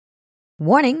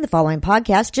Warning, the following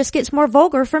podcast just gets more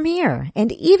vulgar from here.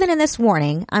 And even in this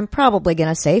warning, I'm probably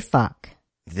gonna say fuck.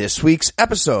 This week's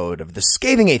episode of The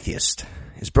Scathing Atheist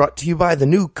is brought to you by the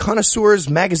new Connoisseur's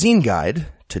Magazine Guide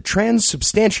to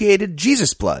Transubstantiated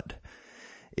Jesus Blood.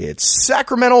 It's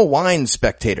Sacramental Wine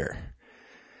Spectator.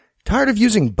 Tired of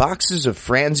using boxes of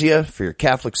Franzia for your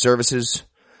Catholic services?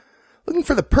 Looking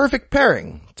for the perfect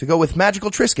pairing to go with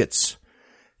magical Triscuits?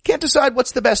 Can't decide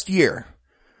what's the best year?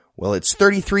 Well, it's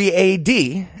 33 AD,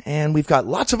 and we've got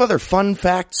lots of other fun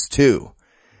facts, too.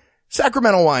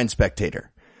 Sacramental Wine Spectator.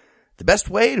 The best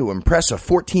way to impress a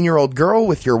 14-year-old girl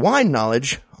with your wine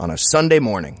knowledge on a Sunday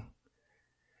morning.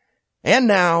 And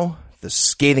now, The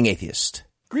Scathing Atheist.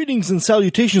 Greetings and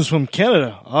salutations from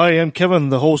Canada. I am Kevin,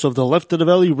 the host of the Left of the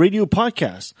Valley radio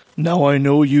podcast. Now I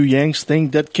know you Yanks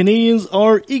think that Canadians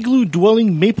are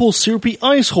igloo-dwelling maple syrupy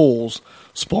ice holes,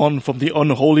 spawned from the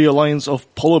unholy alliance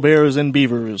of polar bears and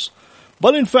beavers.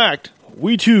 But in fact,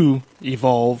 we too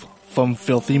evolve from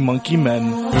filthy monkey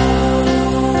men.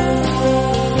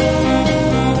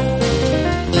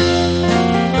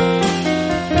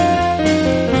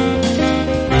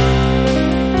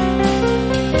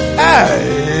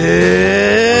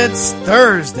 It's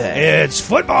Thursday. It's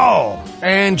football.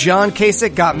 And John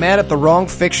Kasich got mad at the wrong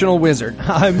fictional wizard.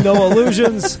 I'm Noah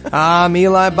Lugeons. I'm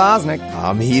Eli Bosnick.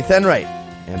 I'm Heath Enright.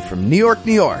 And from New York,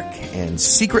 New York, and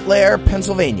Secret Lair,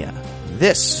 Pennsylvania,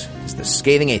 this is The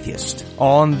Scathing Atheist.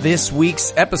 On this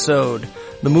week's episode,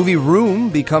 the movie Room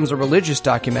becomes a religious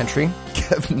documentary.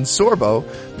 Kevin Sorbo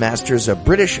masters a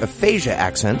British aphasia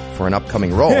accent for an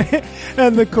upcoming role.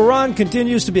 And the Quran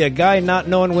continues to be a guy not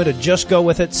knowing when to just go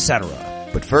with it, etc.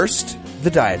 But first, the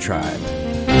diatribe.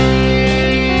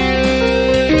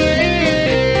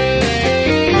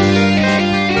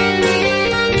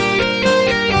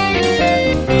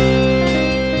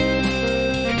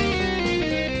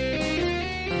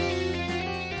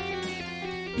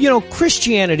 You know,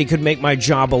 Christianity could make my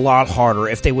job a lot harder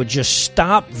if they would just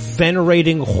stop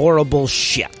venerating horrible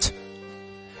shit.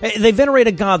 They venerate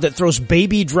a God that throws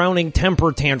baby-drowning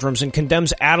temper tantrums and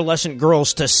condemns adolescent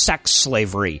girls to sex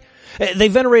slavery. They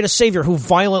venerate a savior who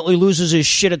violently loses his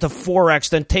shit at the Forex,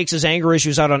 then takes his anger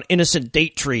issues out on innocent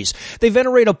date trees. They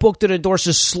venerate a book that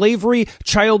endorses slavery,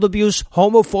 child abuse,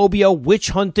 homophobia, witch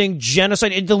hunting,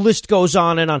 genocide. The list goes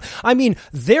on and on. I mean,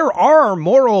 there are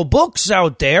moral books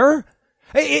out there.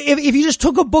 If you just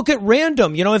took a book at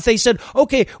random, you know, if they said,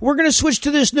 okay, we're going to switch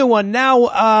to this new one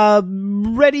now,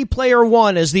 Ready Player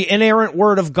One is the inerrant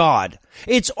word of God.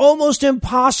 It's almost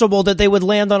impossible that they would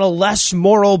land on a less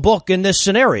moral book in this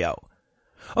scenario.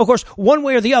 Of course, one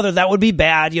way or the other, that would be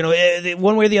bad. You know,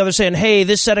 one way or the other saying, hey,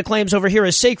 this set of claims over here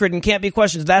is sacred and can't be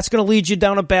questioned. That's going to lead you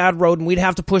down a bad road and we'd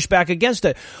have to push back against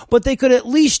it. But they could at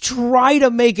least try to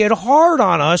make it hard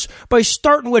on us by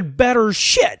starting with better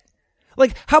shit.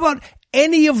 Like, how about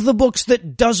any of the books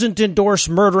that doesn't endorse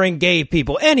murdering gay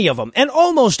people? Any of them. And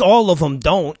almost all of them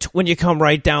don't when you come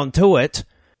right down to it.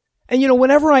 And, you know,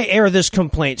 whenever I air this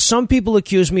complaint, some people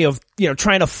accuse me of, you know,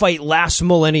 trying to fight last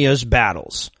millennia's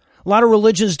battles. A lot of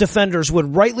religion's defenders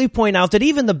would rightly point out that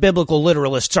even the biblical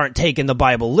literalists aren't taking the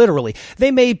Bible literally.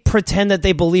 They may pretend that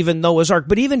they believe in Noah's Ark,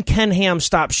 but even Ken Ham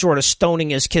stopped short of stoning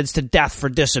his kids to death for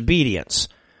disobedience.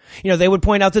 You know, they would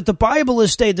point out that the Bible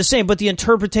has stayed the same, but the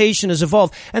interpretation has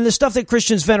evolved, and the stuff that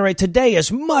Christians venerate today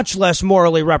is much less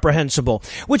morally reprehensible,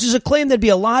 which is a claim that'd be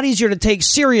a lot easier to take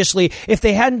seriously if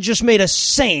they hadn't just made a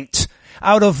saint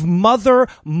out of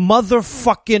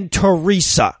motherfucking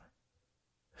Teresa.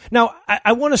 Now,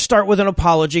 I want to start with an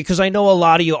apology because I know a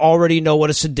lot of you already know what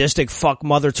a sadistic fuck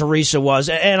Mother Teresa was,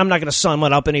 and I'm not going to sum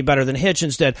it up any better than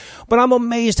Hitchens did, but I'm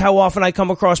amazed how often I come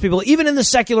across people, even in the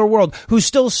secular world, who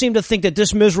still seem to think that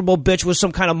this miserable bitch was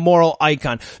some kind of moral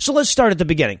icon. So let's start at the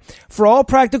beginning. For all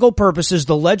practical purposes,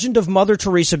 the legend of Mother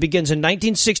Teresa begins in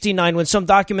 1969 when some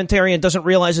documentarian doesn't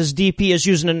realize his DP is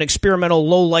using an experimental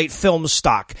low-light film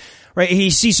stock. Right, he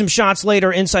sees some shots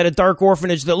later inside a dark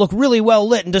orphanage that look really well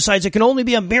lit and decides it can only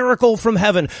be a miracle from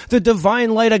heaven, the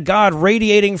divine light of God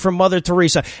radiating from Mother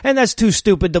Teresa. And that's too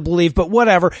stupid to believe, but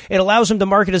whatever. It allows him to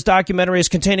market his documentary as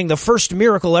containing the first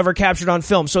miracle ever captured on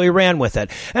film, so he ran with it.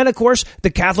 And of course,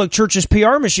 the Catholic Church's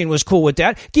PR machine was cool with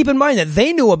that. Keep in mind that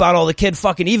they knew about all the kid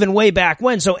fucking even way back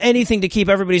when, so anything to keep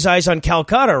everybody's eyes on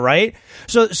Calcutta, right?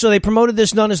 So they promoted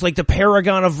this nun as like the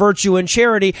paragon of virtue and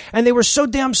charity, and they were so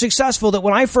damn successful that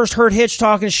when I first heard Hitch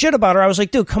talking shit about her, I was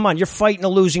like, dude, come on, you're fighting a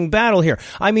losing battle here.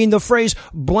 I mean, the phrase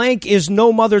blank is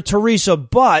no Mother Teresa,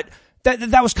 but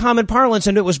that was common parlance,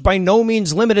 and it was by no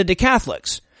means limited to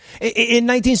Catholics. In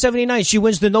 1979, she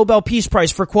wins the Nobel Peace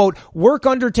Prize for, quote, work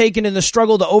undertaken in the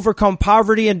struggle to overcome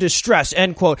poverty and distress,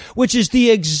 end quote, which is the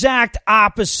exact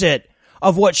opposite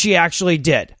of what she actually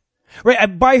did.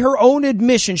 Right? By her own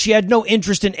admission, she had no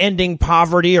interest in ending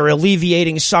poverty or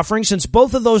alleviating suffering, since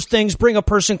both of those things bring a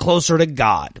person closer to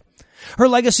God. Her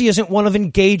legacy isn't one of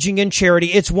engaging in charity,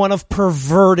 it's one of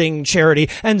perverting charity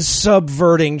and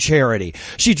subverting charity.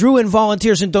 She drew in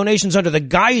volunteers and donations under the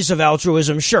guise of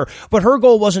altruism, sure, but her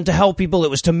goal wasn't to help people, it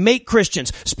was to make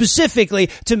Christians, specifically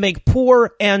to make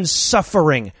poor and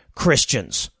suffering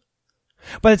Christians.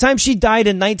 By the time she died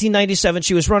in 1997,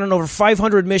 she was running over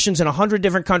 500 missions in 100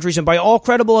 different countries, and by all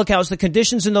credible accounts, the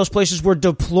conditions in those places were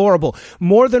deplorable.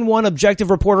 More than one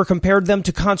objective reporter compared them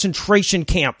to concentration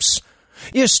camps.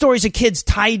 You know, stories of kids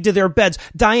tied to their beds,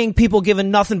 dying people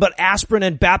given nothing but aspirin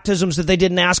and baptisms that they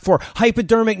didn't ask for,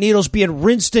 hypodermic needles being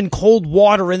rinsed in cold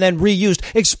water and then reused,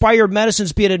 expired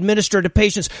medicines being administered to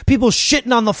patients, people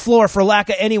shitting on the floor for lack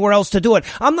of anywhere else to do it.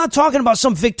 I'm not talking about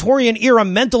some Victorian-era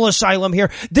mental asylum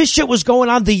here. This shit was going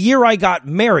on the year I got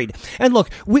married. And look,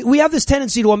 we have this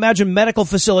tendency to imagine medical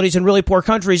facilities in really poor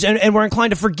countries, and we're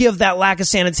inclined to forgive that lack of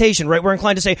sanitation, right? We're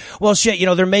inclined to say, well, shit, you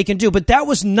know, they're making do. But that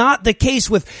was not the case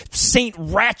with St.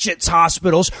 Ratchet's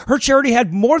hospitals. Her charity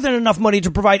had more than enough money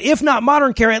to provide, if not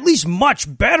modern care, at least much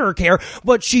better care,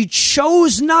 but she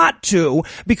chose not to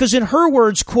because, in her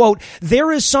words, quote,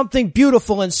 there is something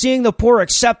beautiful in seeing the poor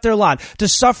accept their lot, to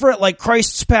suffer it like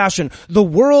Christ's passion. The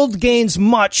world gains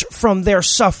much from their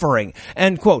suffering,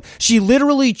 end quote. She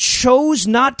literally chose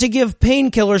not to give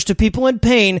painkillers to people in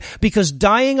pain because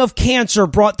dying of cancer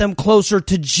brought them closer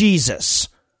to Jesus.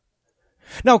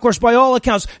 Now, of course, by all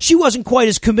accounts, she wasn't quite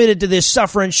as committed to this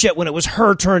suffering shit when it was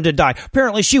her turn to die.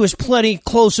 Apparently, she was plenty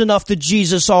close enough to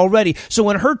Jesus already. So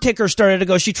when her ticker started to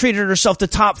go, she treated herself to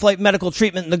top-flight medical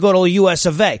treatment in the good old US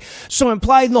of A. So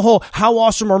implied in the whole how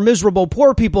awesome or miserable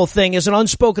poor people thing is an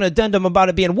unspoken addendum about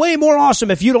it being way more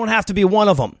awesome if you don't have to be one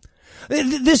of them.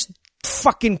 This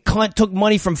fucking cunt took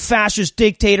money from fascist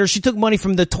dictators. She took money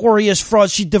from notorious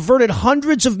frauds. She diverted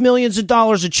hundreds of millions of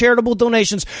dollars of charitable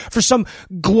donations for some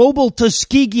global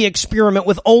Tuskegee experiment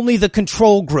with only the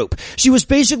control group. She was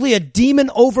basically a demon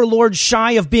overlord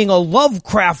shy of being a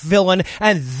Lovecraft villain,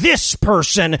 and this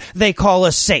person they call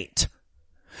a saint.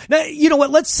 Now, you know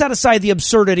what? Let's set aside the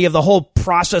absurdity of the whole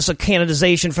process of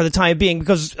canonization for the time being,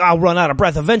 because I'll run out of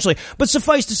breath eventually. But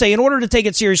suffice to say, in order to take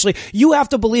it seriously, you have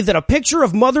to believe that a picture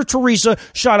of Mother Teresa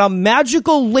shot a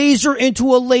magical laser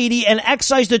into a lady and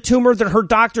excised a tumor that her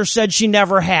doctor said she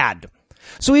never had.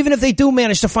 So even if they do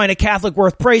manage to find a Catholic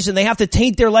worth praising, they have to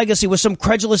taint their legacy with some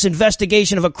credulous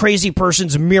investigation of a crazy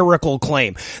person's miracle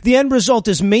claim. The end result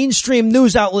is mainstream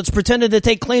news outlets pretended to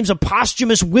take claims of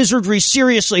posthumous wizardry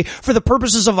seriously for the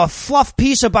purposes of a fluff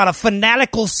piece about a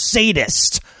fanatical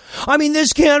sadist. I mean,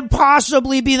 this can't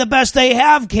possibly be the best they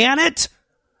have, can it?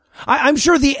 I'm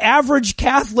sure the average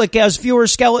Catholic has fewer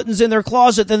skeletons in their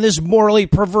closet than this morally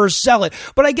perverse zealot.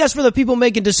 But I guess for the people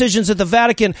making decisions at the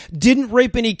Vatican didn't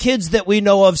rape any kids that we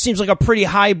know of seems like a pretty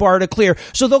high bar to clear.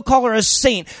 So they'll call her a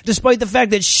saint, despite the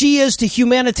fact that she is to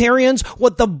humanitarians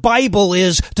what the Bible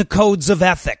is to codes of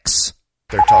ethics.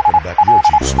 They're talking about your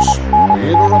Jesus.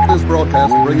 We interrupt this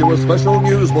broadcast to bring you a special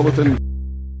news bulletin.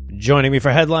 Joining me for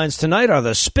headlines tonight are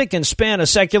the spick and span of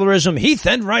secularism, Heath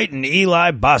Enright and Eli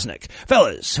Bosnick.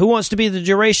 Fellas, who wants to be the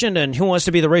duration and who wants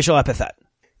to be the racial epithet?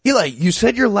 Eli, you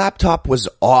said your laptop was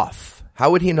off.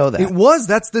 How would he know that? It was.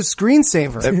 That's the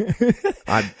screensaver.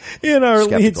 I'm In our lead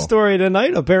skeptical. story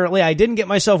tonight, apparently I didn't get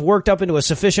myself worked up into a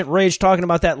sufficient rage talking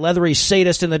about that leathery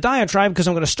sadist in the diatribe because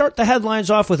I'm going to start the headlines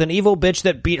off with an evil bitch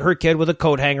that beat her kid with a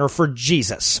coat hanger for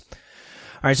Jesus.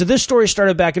 All right, so this story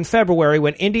started back in February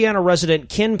when Indiana resident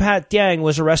Kin Pat Diang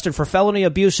was arrested for felony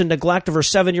abuse and neglect of her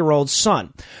 7-year-old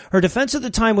son. Her defense at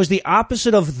the time was the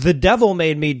opposite of "the devil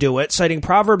made me do it," citing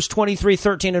Proverbs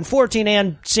 23:13 and 14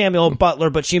 and Samuel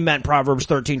Butler, but she meant Proverbs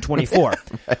 13:24.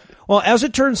 Well, as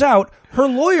it turns out, her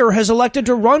lawyer has elected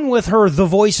to run with her "the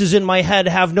voices in my head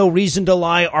have no reason to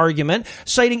lie" argument,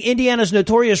 citing Indiana's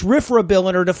notorious RFRA bill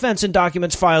in her defense in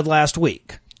documents filed last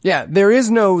week. Yeah, there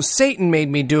is no Satan made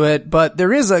me do it, but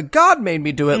there is a God made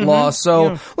me do it law,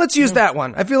 so let's use that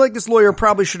one. I feel like this lawyer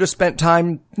probably should have spent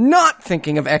time not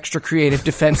thinking of extra creative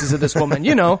defenses of this woman.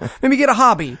 You know, maybe get a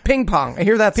hobby, ping pong. I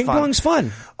hear that's fun. Ping pong's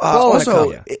fun.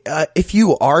 Also, if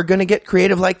you are going to get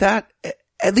creative like that,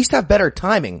 at least have better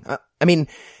timing. I mean,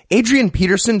 Adrian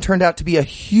Peterson turned out to be a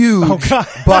huge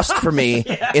bust for me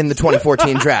in the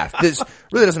 2014 draft. This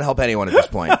really doesn't help anyone at this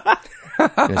point.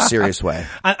 In a serious way.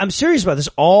 I'm serious about this.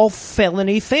 All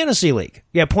felony fantasy league.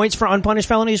 Yeah, points for unpunished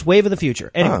felonies, wave of the future.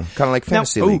 Anyway. Kind of like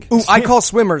fantasy league. Ooh, I call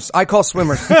swimmers.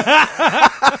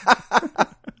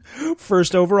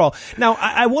 first overall. Now,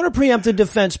 I want to preempt the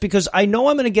defense because I know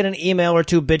I'm going to get an email or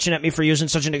two bitching at me for using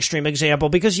such an extreme example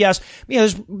because, yes,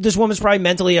 this woman's probably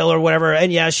mentally ill or whatever,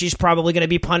 and yes, she's probably going to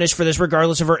be punished for this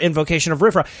regardless of her invocation of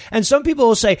Rifra. And some people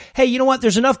will say, hey, you know what?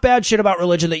 There's enough bad shit about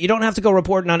religion that you don't have to go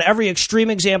reporting on every extreme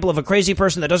example of a crazy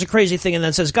person that does a crazy thing and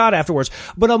then says God afterwards.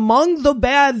 But among the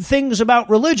bad things about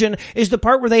religion is the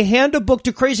part where they hand a book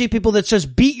to crazy people that says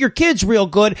beat your kids real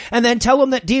good and then tell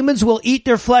them that demons will eat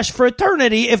their flesh for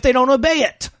eternity if they don't obey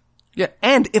it. Yeah,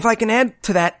 and if I can add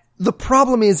to that, the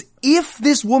problem is if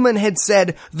this woman had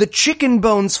said the chicken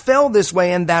bones fell this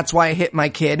way and that's why I hit my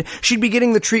kid, she'd be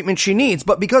getting the treatment she needs.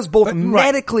 But because both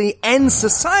medically and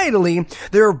societally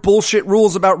there are bullshit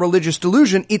rules about religious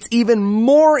delusion, it's even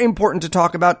more important to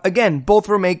talk about, again, both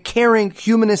from a caring,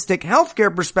 humanistic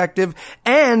healthcare perspective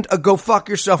and a go fuck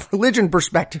yourself religion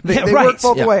perspective. They work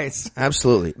both ways.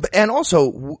 Absolutely. And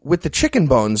also, with the chicken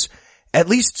bones, at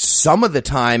least some of the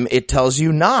time it tells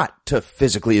you not to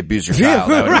physically abuse your child.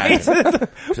 Right. The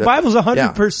Bible's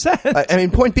 100%. I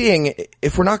mean, point being,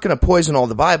 if we're not going to poison all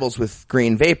the Bibles with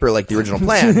green vapor like the original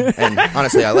plan, and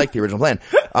honestly, I like the original plan,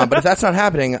 but if that's not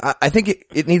happening, I think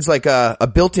it needs like a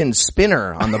built-in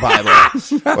spinner on the Bible,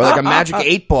 or like a magic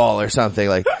 8-ball or something.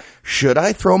 Like, should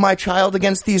I throw my child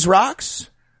against these rocks?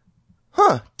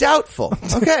 Doubtful.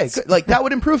 Okay, good. Like that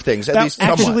would improve things at least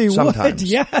somewhat. Actually sometimes. Would,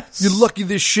 yes. You're lucky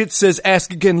this shit says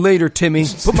ask again later, Timmy.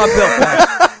 Put my belt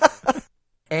back.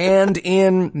 And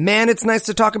in Man, It's Nice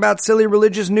to Talk About Silly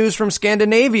Religious News from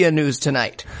Scandinavia news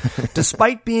tonight.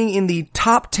 Despite being in the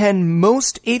top 10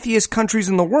 most atheist countries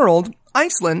in the world,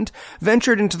 Iceland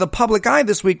ventured into the public eye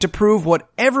this week to prove what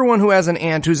everyone who has an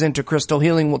aunt who's into crystal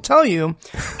healing will tell you.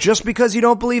 Just because you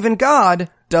don't believe in God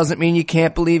doesn't mean you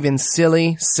can't believe in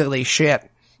silly, silly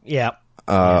shit. Yeah.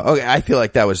 Okay, I feel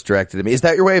like that was directed at me. Is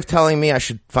that your way of telling me I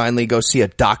should finally go see a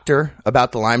doctor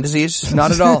about the Lyme disease?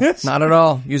 Not at all. Not at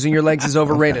all. Using your legs is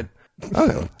overrated.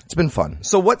 Okay, it's been fun.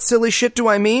 So what silly shit do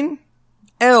I mean?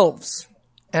 Elves.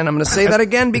 And I'm going to say that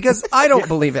again because I don't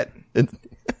believe it.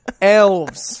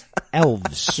 Elves.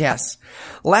 Elves. Yes.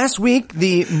 Last week,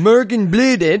 the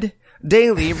Morgenbladet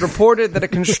Daily reported that a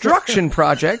construction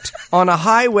project on a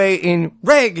highway in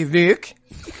Reykjavik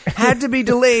had to be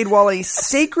delayed while a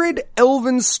sacred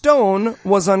elven stone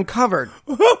was uncovered.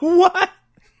 What?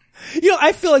 You know,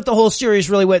 I feel like the whole series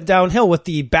really went downhill with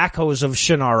the backhoes of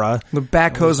Shannara. The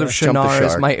backhoes of Shannara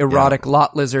is my erotic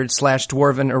lot lizard /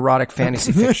 dwarven erotic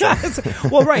fantasy fiction.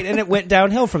 Well, right, and it went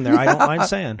downhill from there. I don't mind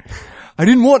saying. I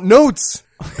didn't want notes.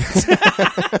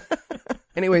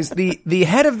 Anyways, the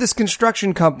head of this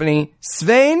construction company,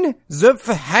 Svein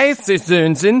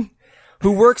Zupfheisensson,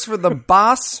 who works for the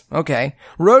Boss,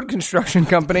 road construction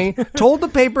company, told the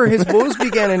paper his woes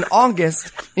began in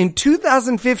August in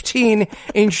 2015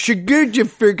 in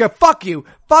Sigurdjafurga. Fuck you.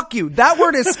 That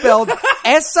word is spelled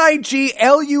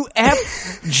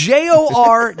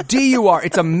Siglufjordur.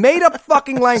 It's a made-up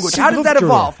fucking language. How does that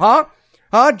evolve, huh?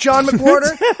 John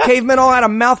McWhorter? Cavemen all had a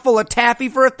mouthful of taffy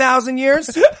for 1,000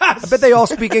 years? I bet they all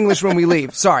speak English when we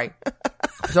leave. Sorry.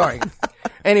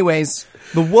 Anyways,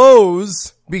 the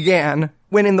woes began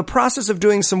when in the process of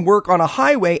doing some work on a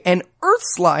highway, an earth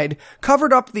slide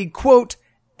covered up the, quote,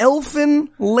 elfin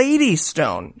lady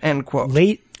stone, end quote.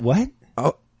 What?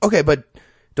 Oh, okay, but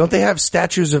don't they have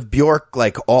statues of Bjork,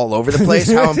 like, all over the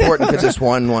place? How important could this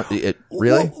one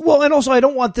really? Well, and also I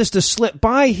don't want this to slip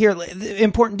by here.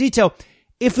 Important detail.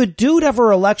 If a dude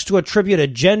ever elects to attribute a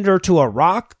gender to a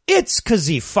rock, it's 'cause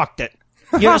he fucked it.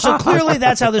 You know, so clearly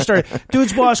that's how this started.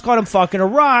 Dude's boss caught him fucking a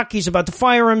rock. He's about to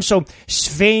fire him. So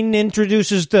Svein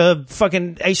introduces the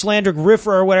fucking Icelandic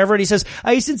riffer or whatever. And he says,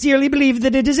 I sincerely believe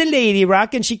that it is a lady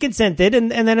rock and she consented.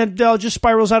 And then it just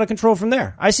spirals out of control from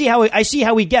there. I see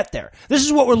how we get there. This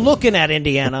is what we're looking at,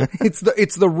 Indiana. It's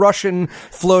the Russian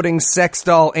floating sex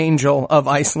doll angel of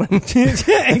Iceland.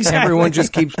 Exactly. Everyone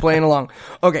just keeps playing along.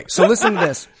 Okay. So listen to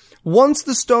this. Once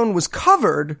the stone was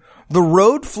covered, the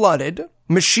road flooded.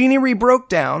 Machinery broke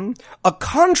down, a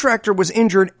contractor was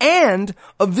injured, and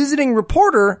a visiting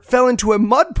reporter fell into a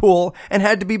mud pool and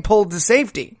had to be pulled to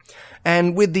safety.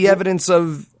 And with the evidence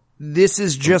of this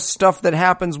is just stuff that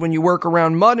happens when you work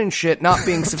around mud and shit not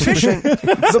being sufficient,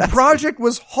 the project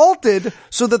was halted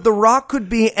so that the rock could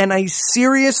be, and I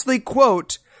seriously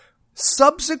quote,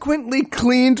 subsequently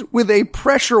cleaned with a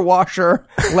pressure washer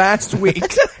last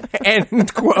week,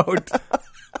 end quote.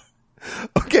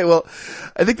 Okay, well,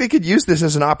 I think they could use this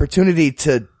as an opportunity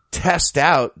to test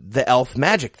out the elf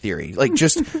magic theory. Like,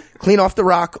 just clean off the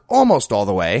rock almost all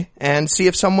the way and see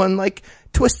if someone, like,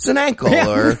 twists an ankle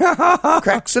or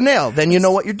cracks a nail, then you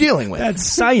know what you're dealing with. That's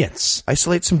science.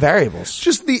 Isolate some variables.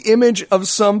 Just the image of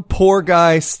some poor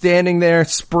guy standing there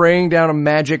spraying down a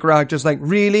magic rock, just like,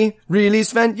 really? Really,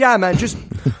 Sven? Yeah, man, just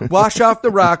wash off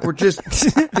the rock.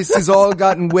 This has all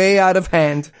gotten way out of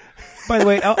hand. By the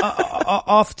way,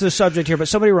 off the subject here, but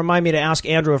somebody remind me to ask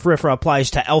Andrew if RIFRA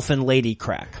applies to elfin lady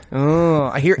crack. Oh,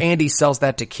 I hear Andy sells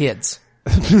that to kids.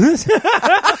 It's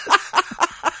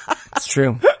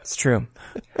true. It's true.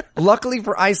 Luckily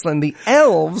for Iceland, the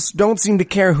elves don't seem to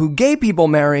care who gay people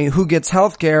marry, who gets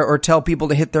healthcare, or tell people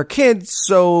to hit their kids,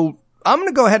 so I'm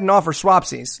gonna go ahead and offer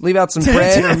swapsies. Leave out some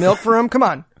bread or milk for them. Come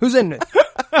on. Who's in it?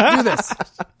 Do this.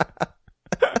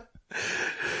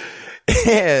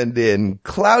 And in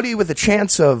cloudy with a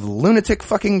chance of lunatic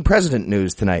fucking president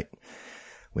news tonight,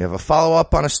 we have a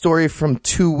follow-up on a story from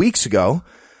 2 weeks ago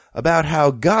about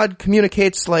how God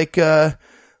communicates like an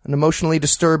emotionally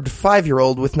disturbed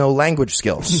 5-year-old with no language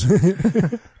skills.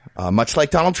 Much like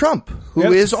Donald Trump,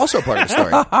 who is also part of the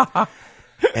story.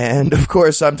 And, of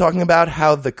course, I'm talking about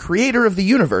how the creator of the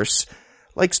universe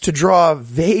likes to draw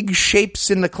vague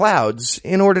shapes in the clouds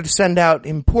in order to send out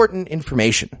important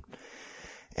information.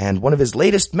 And one of his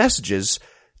latest messages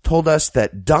told us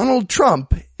that Donald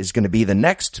Trump is going to be the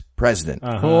next president.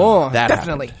 Oh, that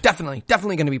definitely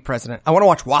going to be president. I want to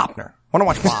watch Wapner.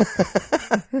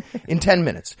 In 10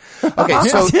 minutes. Okay,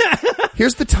 so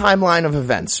here's the timeline of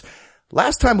events.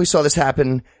 Last time we saw this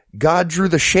happen, God drew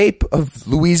the shape of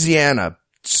Louisiana,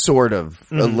 sort of,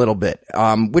 a little bit,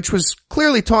 which was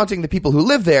clearly taunting the people who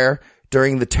live there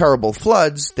during the terrible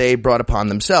floods they brought upon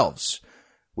themselves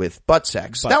with butt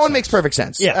sex. That one makes perfect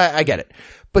sense. Yeah. I get it.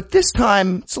 But this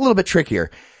time, it's a little bit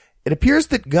trickier. It appears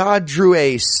that God drew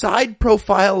a side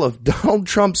profile of Donald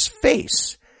Trump's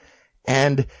face.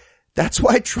 And that's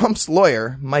why Trump's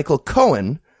lawyer, Michael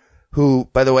Cohen, who,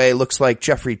 by the way, looks like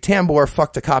Jeffrey Tambor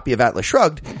fucked a copy of Atlas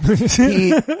Shrugged,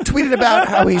 he tweeted about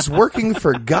how he's working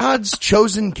for God's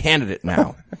chosen candidate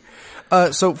now.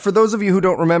 So for those of you who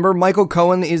don't remember, Michael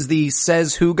Cohen is the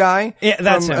Says Who guy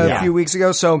that's from him, a few weeks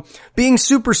ago. So being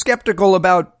super skeptical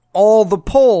about all the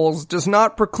polls does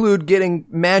not preclude getting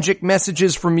magic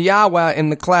messages from Yahweh in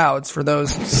the clouds for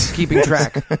those keeping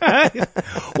track.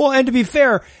 Well, and to be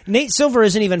fair, Nate Silver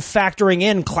isn't even factoring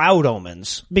in cloud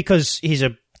omens because he's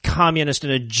a communist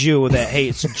and a Jew that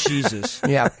hates Jesus.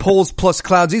 Yeah, polls plus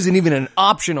clouds isn't even an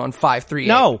option on 538.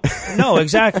 No,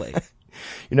 exactly.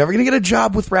 You're never going to get a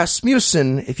job with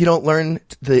Rasmussen if you don't learn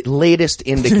the latest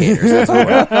indicators. That's all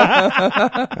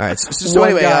right. So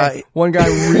anyway, one guy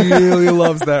really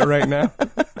loves that right now.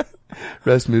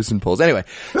 Rasmussen polls. Anyway,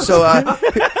 so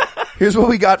here's what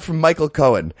we got from Michael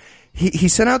Cohen. He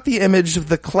sent out the image of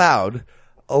the cloud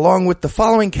along with the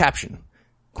following caption.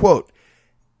 Quote,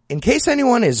 "In case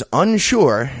anyone is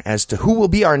unsure as to who will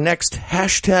be our next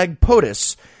hashtag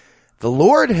POTUS, the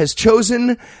Lord has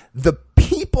chosen the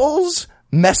People's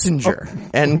Messenger."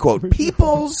 End quote.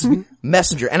 People's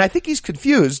Messenger. And I think he's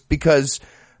confused because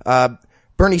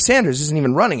Bernie Sanders isn't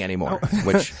even running anymore.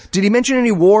 Which Did he mention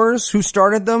any wars? Who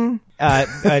started them?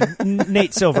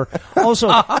 Nate Silver. Also,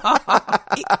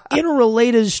 in a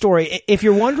related story, if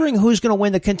you're wondering who's going to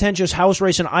win the contentious House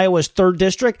race in Iowa's 3rd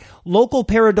district, local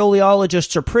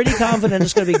pareidoleologists are pretty confident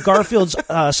it's going to be Garfield's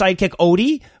sidekick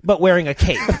Odie, but wearing a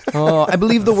cape. Oh, I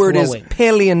believe the word is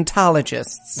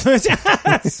paleontologists.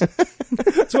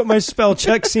 That's what my spell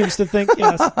check seems to think,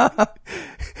 yes.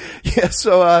 yeah,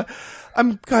 so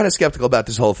I'm kind of skeptical about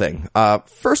this whole thing.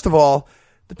 First of all,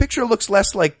 the picture looks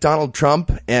less like Donald Trump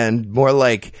and more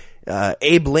like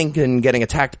Abe Lincoln getting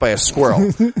attacked by a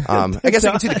squirrel. I guess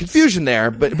I can see the confusion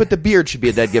there, but the beard should be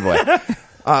a dead giveaway.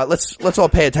 Let's all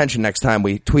pay attention next time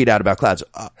we tweet out about clouds.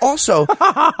 Also,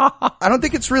 I don't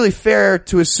think it's really fair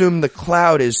to assume the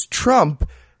cloud is Trump,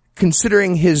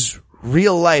 considering his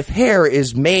real life hair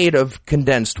is made of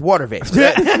condensed water vapor.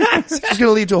 This is going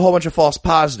to lead to a whole bunch of false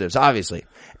positives, obviously.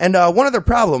 And one other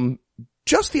problem,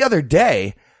 just the other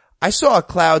day, I saw a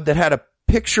cloud that had a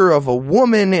picture of a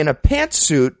woman in a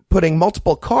pantsuit putting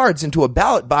multiple cards into a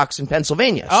ballot box in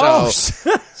Pennsylvania. So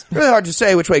it's really hard to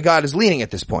say which way God is leaning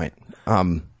at this point.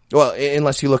 Well,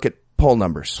 unless you look at poll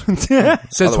numbers.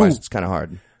 Says Otherwise, who? it's kind of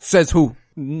hard. Says who?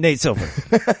 Nate Silver.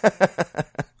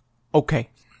 Okay.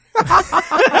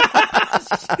 That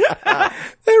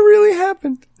really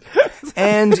happened.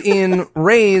 And in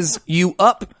Ray's You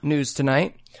Up news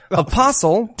tonight,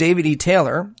 Apostle David E.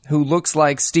 Taylor, who looks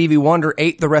like Stevie Wonder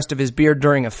ate the rest of his beard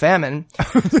during a famine,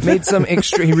 made some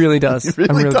extra... He really does.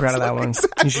 I'm really proud of that one.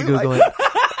 You should Google it.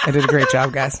 I did a great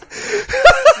job, guys.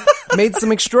 Made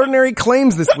some extraordinary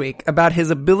claims this week about his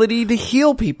ability to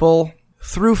heal people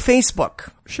through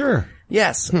Facebook. Sure.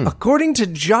 Yes. According to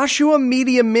Joshua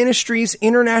Media Ministries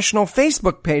International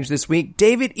Facebook page this week,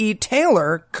 David E.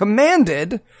 Taylor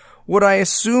commanded what I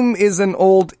assume is an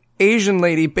old Asian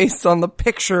lady based on the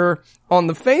picture on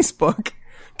the Facebook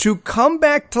to come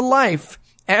back to life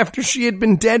after she had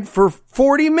been dead for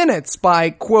 40 minutes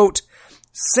by, quote,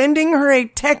 sending her a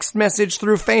text message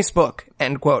through Facebook,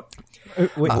 end quote.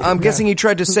 I'm guessing he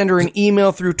tried to send her an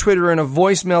email through Twitter and a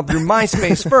voicemail through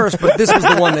MySpace first, but this was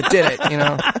the one that did it, you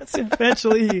know?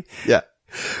 Eventually. Yeah.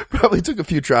 Probably took a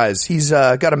few tries. He's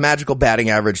got a magical batting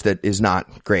average that is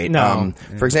not great. No.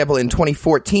 For example, in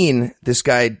 2014, this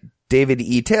guy, David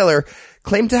E. Taylor,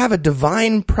 claimed to have a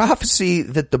divine prophecy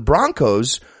that the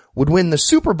Broncos would win the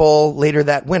Super Bowl later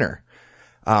that winter.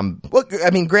 Look, I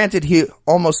mean, granted, he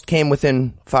almost came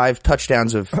within 5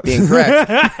 touchdowns of being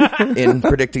correct in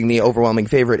predicting the overwhelming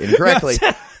favorite incorrectly,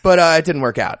 but it didn't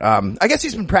work out. I guess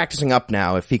he's been practicing up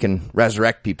now if he can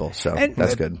resurrect people, so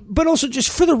that's good. But also, just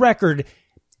for the record,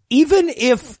 even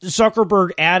if Zuckerberg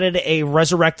added a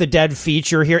resurrect the dead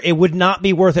feature here, it would not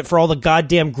be worth it for all the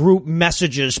goddamn group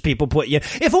messages people put you.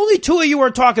 If only 2 of you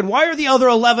are talking, why are the other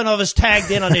 11 of us tagged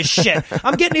in on this shit?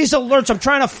 I'm getting these alerts. I'm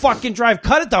trying to fucking drive.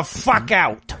 Cut it the fuck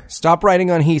out. Stop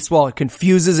writing on Heath's wall. It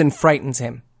confuses and frightens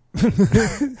him.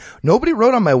 Nobody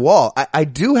wrote on my wall. I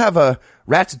do have a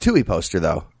Ratatouille poster,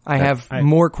 though. I have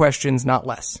more questions, not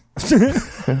less.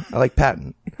 I like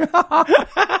Patton.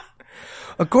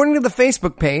 According to the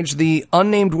Facebook page, the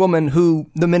unnamed woman who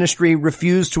the ministry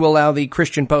refused to allow the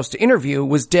Christian Post to interview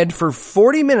was dead for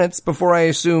 40 minutes before I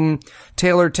assume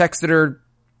Taylor texted her,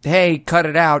 hey, cut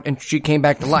it out, and she came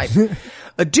back to life.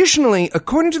 Additionally,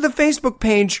 according to the Facebook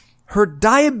page, her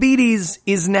diabetes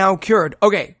is now cured.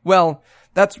 Okay, well,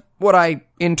 that's what I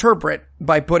interpret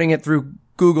by putting it through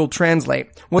Google Translate.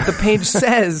 What the page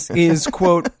says is,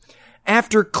 quote,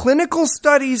 after clinical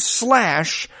studies /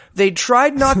 they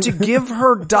tried not to give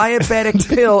her diabetic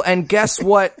pill, and guess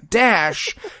what?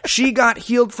 She got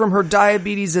healed from her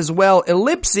diabetes as well.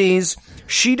 Ellipses,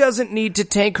 she doesn't need to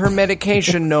take her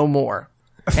medication no more.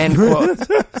 End quote.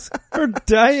 Her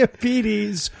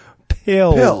diabetes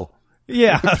pill.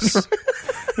 Yes.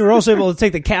 We were also able to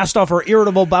take the cast off her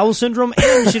irritable bowel syndrome,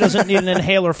 and she doesn't need an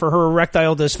inhaler for her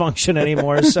erectile dysfunction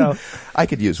anymore, so. I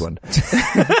could use one.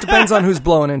 Depends on who's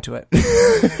blowing into it.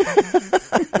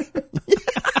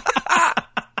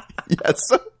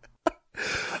 Yes.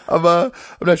 I'm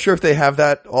not sure if they have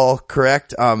that all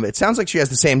correct. It sounds like she has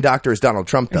the same doctor as Donald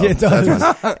Trump, though. It does.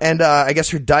 And I guess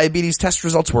her diabetes test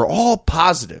results were all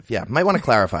positive. Yeah, might want to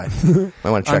clarify.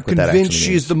 Might want to check what that actually means. I'm convinced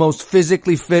she's the most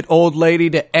physically fit old lady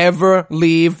to ever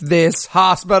leave this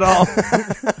hospital.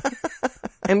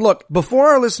 And look, before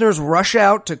our listeners rush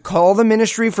out to call the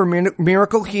Ministry for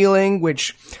Miracle Healing,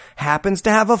 which happens to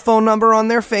have a phone number on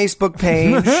their Facebook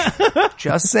page,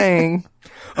 just saying,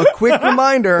 a quick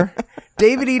reminder,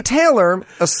 David E. Taylor,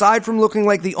 aside from looking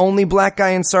like the only black guy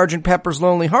in Sgt. Pepper's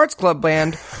Lonely Hearts Club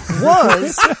Band,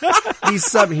 was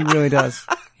he really does.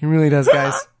 He really does,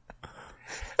 guys.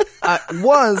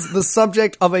 Was the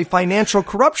subject of a financial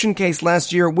corruption case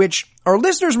last year, which our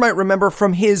listeners might remember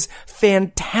from his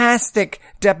fantastic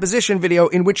deposition video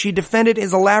in which he defended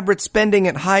his elaborate spending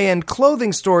at high-end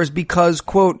clothing stores because,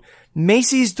 quote,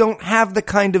 Macy's don't have the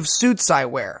kind of suits I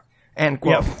wear. End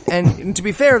quote. Yep. And to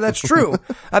be fair, that's true.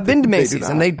 I've been to Macy's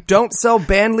and they don't sell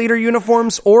band leader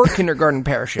uniforms or kindergarten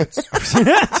parachutes. It's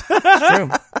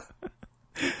true.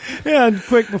 Yeah, and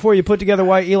quick, before you put together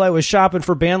why Eli was shopping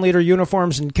for band leader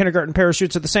uniforms and kindergarten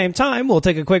parachutes at the same time, we'll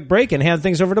take a quick break and hand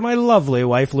things over to my lovely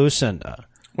wife, Lucinda.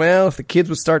 Well, if the kids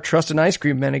would start trusting ice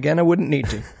cream men again, I wouldn't need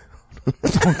to.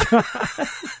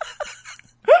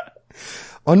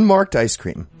 Unmarked ice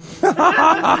cream.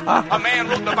 A man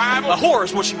wrote the Bible. A whore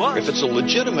is what she was. If it's a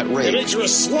legitimate rape, it makes you a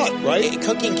slut, right?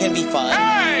 Cooking can be fun.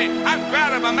 Hey, I'm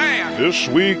proud of a man. This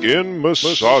week in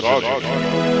misogyny.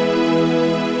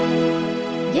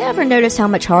 You ever notice how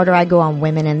much harder I go on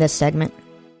women in this segment?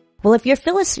 Well, if you're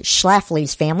Phyllis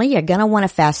Schlafly's family, you're gonna want to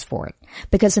fast forward.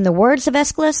 Because in the words of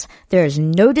Aeschylus, there is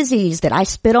no disease that I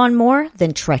spit on more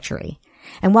than treachery.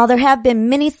 And while there have been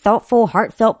many thoughtful,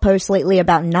 heartfelt posts lately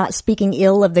about not speaking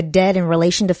ill of the dead in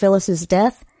relation to Phyllis's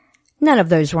death, none of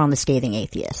those were on the Scathing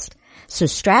Atheist. So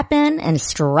strap in and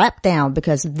strap down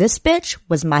because this bitch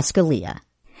was my Scalia.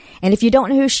 And if you don't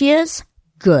know who she is,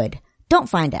 good. Don't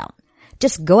find out.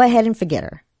 Just go ahead and forget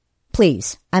her.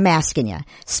 Please, I'm asking you,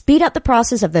 speed up the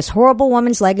process of this horrible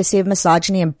woman's legacy of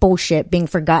misogyny and bullshit being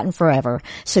forgotten forever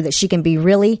so that she can be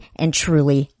really and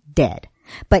truly dead.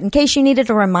 But in case you needed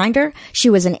a reminder, she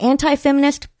was an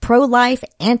anti-feminist, pro-life,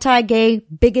 anti-gay,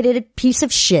 bigoted piece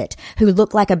of shit who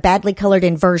looked like a badly colored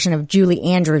inversion of Julie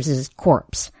Andrews'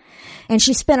 corpse. And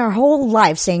she spent her whole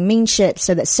life saying mean shit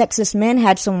so that sexist men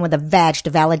had someone with a vag to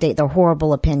validate their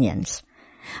horrible opinions.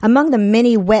 Among the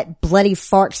many wet, bloody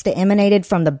farts that emanated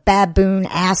from the baboon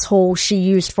asshole she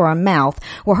used for a mouth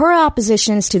were her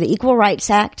oppositions to the Equal Rights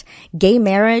Act, gay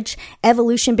marriage,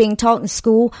 evolution being taught in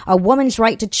school, a woman's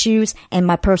right to choose, and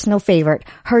my personal favorite,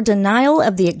 her denial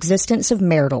of the existence of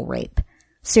marital rape.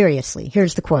 Seriously,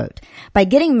 here's the quote. By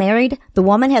getting married, the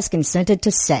woman has consented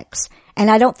to sex, and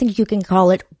I don't think you can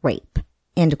call it rape.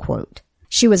 End quote.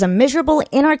 She was a miserable,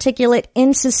 inarticulate,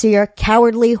 insincere,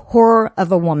 cowardly horror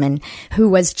of a woman who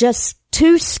was just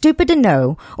too stupid to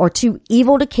know or too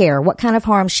evil to care what kind of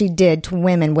harm she did to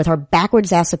women with her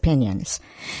backwards-ass opinions.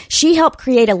 She helped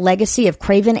create a legacy of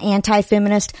craven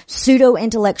anti-feminist,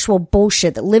 pseudo-intellectual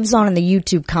bullshit that lives on in the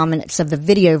YouTube comments of the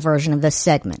video version of this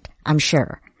segment, I'm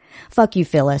sure. Fuck you,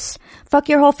 Phyllis. Fuck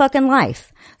your whole fucking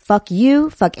life. Fuck you.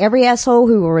 Fuck every asshole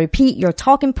who will repeat your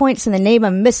talking points in the name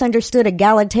of misunderstood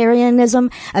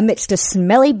egalitarianism amidst a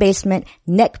smelly basement,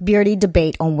 neck-beardy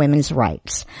debate on women's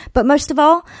rights. But most of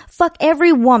all, fuck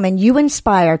every woman you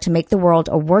inspire to make the world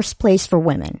a worse place for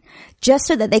women, just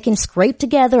so that they can scrape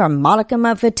together a modicum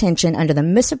of attention under the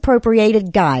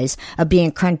misappropriated guise of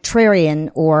being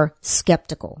contrarian or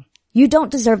skeptical. You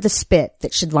don't deserve the spit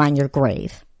that should line your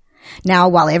grave. Now,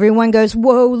 while everyone goes,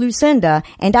 whoa, Lucinda,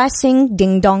 and I sing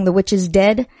Ding Dong the Witch is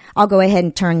Dead, I'll go ahead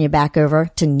and turn you back over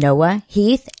to Noah,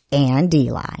 Heath, and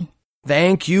Eli.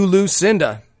 Thank you,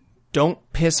 Lucinda. Don't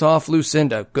piss off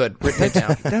Lucinda. Good. Write that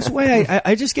down. That's why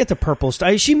I just get the purple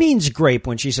stuff. She means grape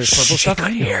when she says purple stuff. She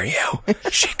could hear you.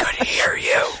 She could hear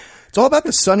you. It's all about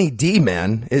the Sunny D,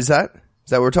 man. Is that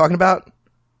what we're talking about?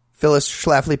 Phyllis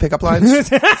Schlafly pickup lines?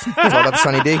 It's all about the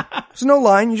Sunny D. There's no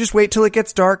line. You just wait till it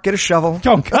gets dark, get a shovel.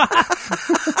 Oh, God.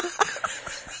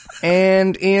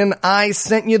 And in I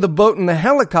Sent You the Boat and the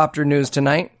Helicopter news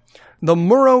tonight, the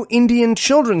Murrow Indian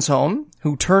Children's Home,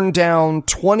 who turned down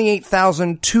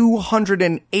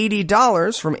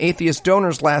 $28,280 from atheist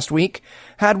donors last week,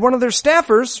 had one of their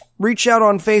staffers reach out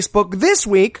on Facebook this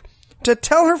week to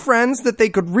tell her friends that they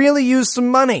could really use some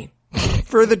money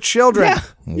for the children. Yeah.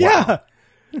 Wow. Yeah.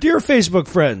 Dear Facebook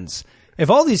friends, if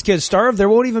all these kids starve, there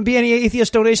won't even be any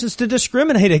atheist donations to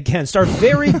discriminate against. Our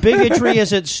very bigotry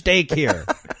is at stake here.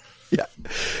 Yeah.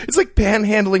 It's like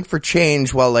panhandling for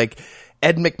change while, like,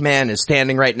 Ed McMahon is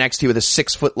standing right next to you with a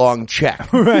 6-foot-long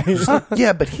check. Right.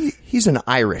 Yeah, but he's an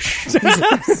Irish.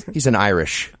 He's an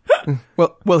Irish.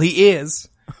 Well, he is.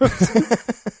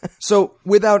 So,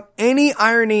 without any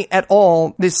irony at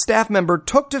all, this staff member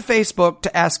took to Facebook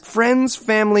to ask friends,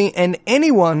 family, and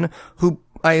anyone who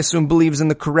I assume believes in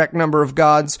the correct number of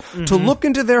gods to look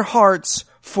into their hearts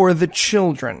for the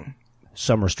children.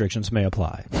 Some restrictions may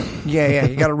apply. Yeah,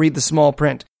 you gotta read the small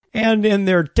print. And in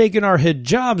their Taking Our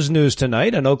Hijabs news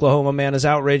tonight, an Oklahoma man is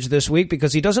outraged this week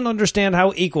because he doesn't understand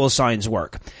how equal signs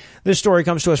work. This story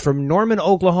comes to us from Norman,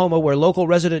 Oklahoma, where local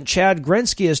resident Chad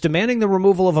Grensky is demanding the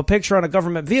removal of a picture on a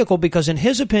government vehicle because, in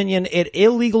his opinion, it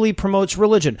illegally promotes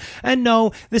religion. And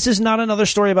no, this is not another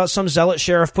story about some zealot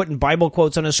sheriff putting Bible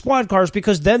quotes on his squad cars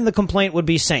because then the complaint would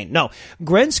be sane. No,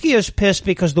 Grensky is pissed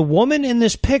because the woman in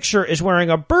this picture is wearing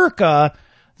a burqa,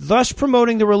 thus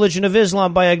promoting the religion of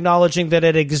Islam by acknowledging that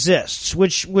it exists,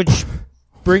 which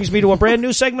brings me to a brand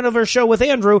new segment of our show with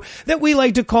Andrew that we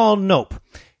like to call Nope.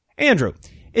 Andrew,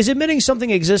 is admitting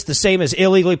something exists the same as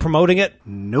illegally promoting it?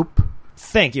 Nope.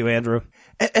 Thank you, Andrew.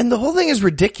 And the whole thing is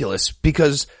ridiculous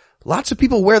because lots of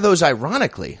people wear those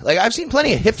ironically. Like, I've seen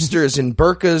plenty of hipsters in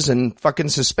burqas and fucking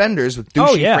suspenders with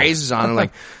douchey phrases on,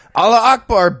 like, Allah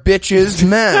Akbar, bitches,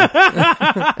 man.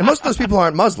 And most of those people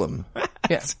aren't Muslim.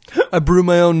 Yes. I brew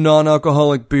my own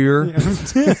non-alcoholic beer.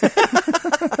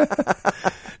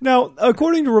 Now,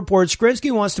 according to reports,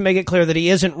 Grensky wants to make it clear that he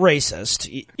isn't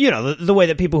racist. You know, the way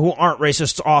that people who aren't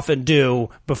racists often do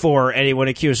before anyone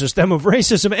accuses them of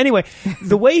racism. Anyway,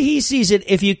 the way he sees it,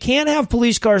 if you can't have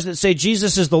police cars that say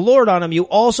Jesus is the Lord on them, you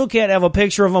also can't have a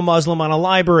picture of a Muslim on a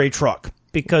library truck.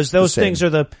 Because those things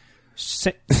are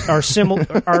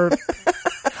similar.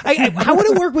 How would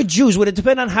it work with Jews? Would it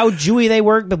depend on how Jewy they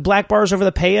work? The black bars over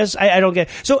the payas? I don't get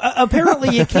it. So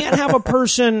apparently you can't have a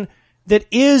person that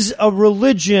is a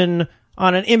religion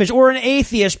on an image or an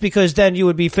atheist because then you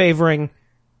would be favoring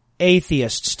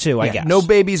atheists too, I guess. No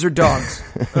babies or dogs.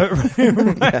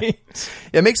 Right. Yeah,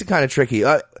 it makes it kind of tricky.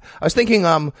 I was thinking,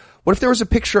 what if there was a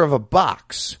picture of a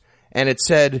box and it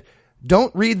said,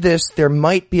 don't read this, there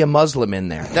might be a Muslim in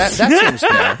there. That seems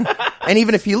fair. And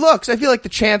even if he looks, I feel like the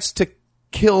chance to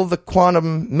kill the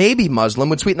quantum maybe Muslim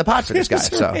would sweeten the pot for this guy.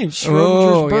 Right.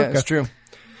 So, yeah, it's true.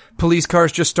 Police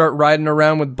cars just start riding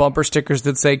around with bumper stickers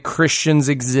that say Christians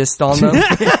exist on them.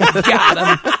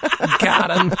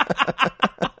 Got him.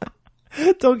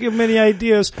 Don't give him any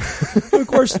ideas. Of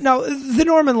course, now, the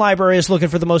Norman Library is looking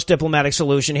for the most diplomatic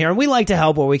solution here, and we like to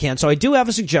help where we can. So I do have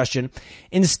a suggestion.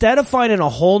 Instead of finding a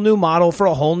whole new model for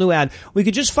a whole new ad, we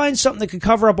could just find something that could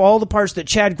cover up all the parts that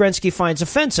Chad Grensky finds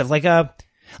offensive, like a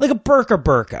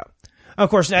burqa. Of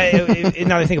course, now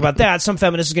that I think about that, some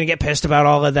feminists are going to get pissed about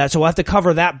all of that, so we'll have to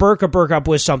cover that burqa up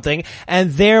with something,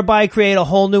 and thereby create a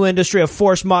whole new industry of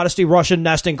forced modesty Russian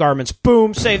nesting garments.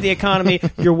 Boom, save the economy.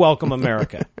 You're welcome,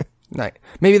 America. Right.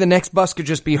 Maybe the next bus could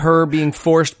just be her being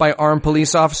forced by armed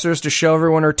police officers to show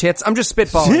everyone her tits. I'm just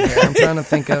spitballing here. I'm trying to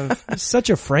think of... Such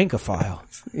a francophile.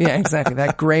 Yeah, exactly.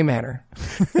 That gray matter.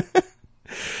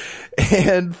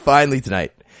 And finally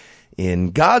tonight,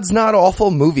 in God's Not Awful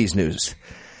Movies news.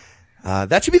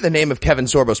 That should be the name of Kevin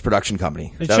Sorbo's production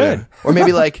company. It should. Or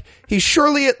maybe like, he's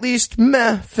surely at least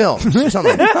meh films or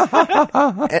something.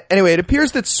 Anyway, it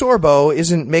appears that Sorbo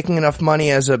isn't making enough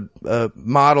money as a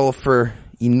model for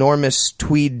enormous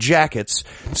tweed jackets,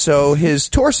 so his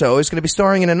torso is going to be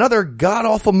starring in another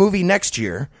god-awful movie next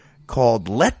year called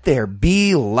Let There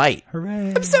Be Light.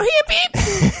 Hooray. I'm so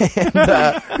happy!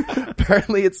 And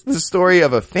apparently it's the story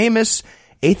of a famous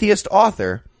atheist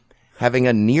author having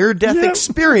a near-death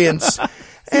experience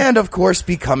and, of course,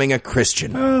 becoming a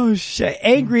Christian. Oh, shit.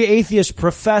 Angry atheist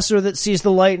professor that sees the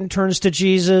light and turns to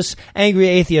Jesus. Angry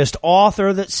atheist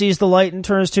author that sees the light and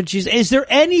turns to Jesus. Is there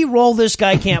any role this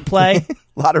guy can't play?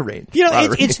 A lot of range. You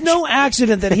know, it's no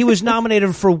accident that he was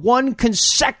nominated for one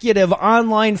consecutive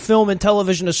Online Film and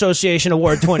Television Association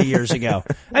Award 20 years ago.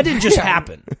 That didn't just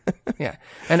happen. Yeah.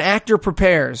 An actor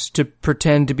prepares to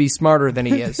pretend to be smarter than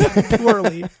he is.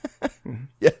 Poorly.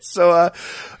 Yeah, so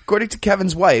according to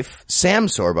Kevin's wife, Sam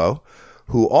Sorbo,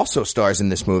 who also stars in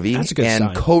this movie That's a good and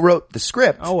sign. co-wrote the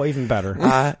script. Oh, even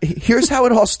better. Here's how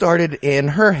it all started in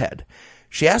her head.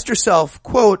 She asked herself,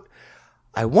 quote,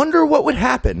 I wonder what would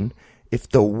happen if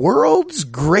the world's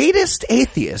greatest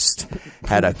atheist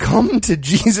had a come to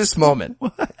Jesus moment,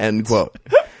 end quote.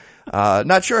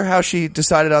 Not sure how she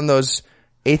decided on those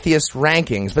atheist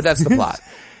rankings, but that's the plot.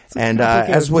 And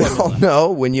as we all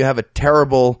know, when you have a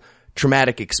terrible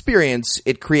traumatic experience,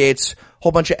 it creates a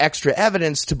whole bunch of extra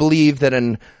evidence to believe that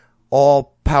an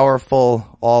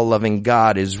all-powerful, all-loving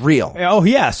God is real. Oh,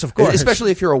 yes, of course.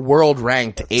 Especially if you're a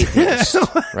world-ranked atheist,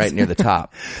 right near the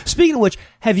top. Speaking of which,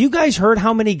 have you guys heard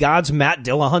how many gods Matt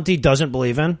Dillahunty doesn't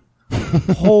believe in?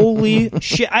 Holy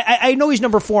shit. I know he's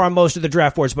number 4 on most of the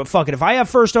draft boards, but fuck it. If I have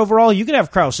first overall, you can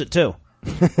have Krause it too.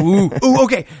 Ooh,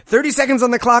 okay. 30 seconds on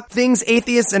the clock. Things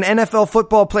atheists and NFL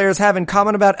football players have in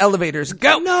common about elevators.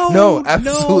 Go! No,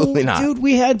 absolutely not. Dude,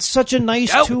 we had such a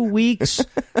nice 2 weeks.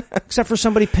 Except for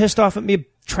somebody pissed off at me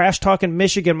trash talking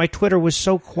Michigan. My Twitter was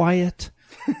so quiet.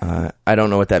 I don't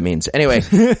know what that means. Anyway,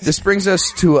 this brings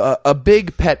us to a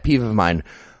big pet peeve of mine.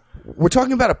 We're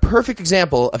talking about a perfect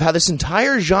example of how this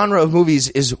entire genre of movies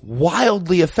is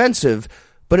wildly offensive,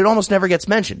 but it almost never gets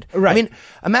mentioned. Right. I mean,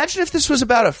 imagine if this was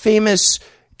about a famous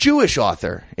Jewish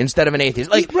author instead of an atheist.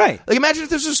 Like imagine if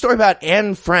this was a story about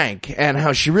Anne Frank and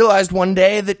how she realized one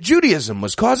day that Judaism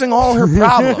was causing all her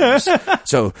problems.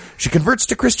 So she converts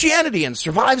to Christianity and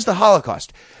survives the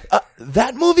Holocaust.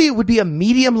 That movie would be a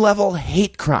medium-level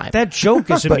hate crime. That joke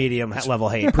is a medium-level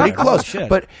hate crime. Pretty close.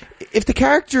 But if the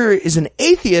character is an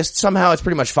atheist, somehow it's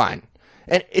pretty much fine.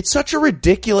 And it's such a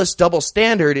ridiculous double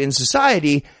standard in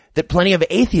society that plenty of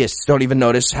atheists don't even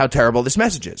notice how terrible this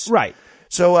message is. Right.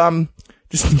 So,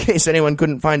 just in case anyone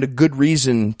couldn't find a good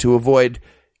reason to avoid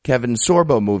Kevin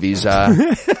Sorbo movies, I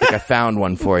think I found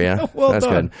one for you. Well That's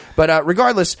done. good. But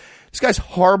regardless, this guy's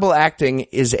horrible acting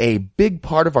is a big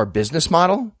part of our business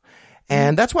model,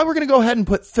 and that's why we're going to go ahead and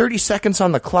put 30 seconds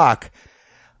on the clock.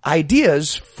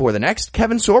 Ideas for the next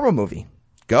Kevin Sorbo movie.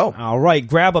 Go. All right,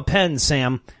 grab a pen,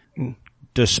 Sam.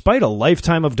 Despite a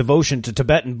lifetime of devotion to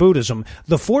Tibetan Buddhism,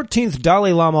 the 14th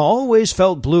Dalai Lama always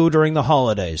felt blue during the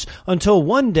holidays, until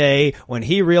one day when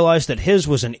he realized that his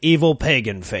was an evil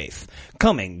pagan faith.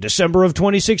 Coming December of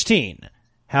 2016.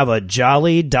 Have a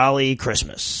jolly dolly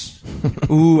Christmas.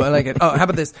 Ooh, I like it. Oh, how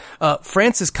about this?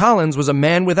 Francis Collins was a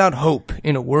man without hope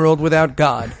in a world without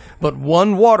God, but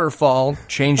one waterfall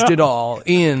changed it all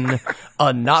in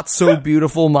A Not So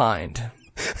Beautiful Mind.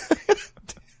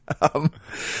 How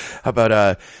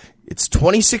about, it's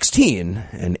 2016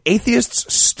 and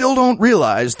atheists still don't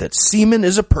realize that semen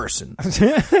is a person.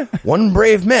 One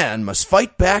brave man must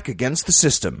fight back against the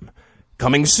system.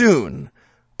 Coming soon.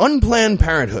 Unplanned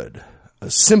Parenthood. A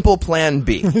simple plan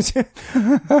B.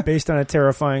 Based on a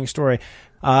terrifying story.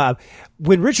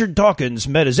 When Richard Dawkins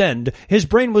met his end, his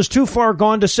brain was too far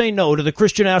gone to say no to the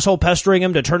Christian asshole pestering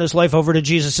him to turn his life over to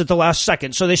Jesus at the last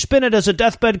second, so they spin it as a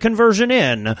deathbed conversion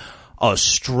in A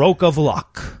Stroke of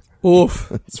Luck.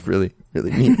 Oof. It's really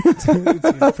really mean.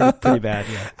 Pretty bad,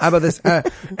 yeah. How about this?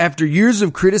 After years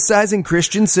of criticizing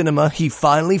Christian cinema, he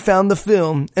finally found the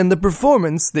film and the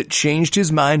performance that changed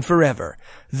his mind forever.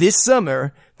 This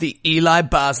summer, the Eli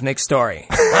Bosnick story.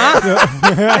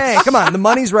 Hey, come on. The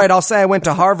money's right. I'll say I went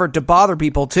to Harvard to bother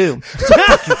people, too. So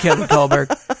fuck you, Kelly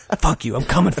Kullberg. Fuck you. I'm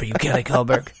coming for you, Kelly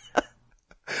Kullberg.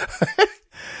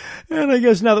 And I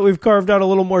guess now that we've carved out a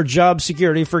little more job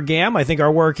security for Gam, I think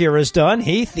our work here is done.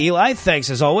 Heath, Eli, thanks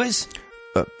as always.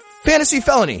 Fantasy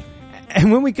Felony.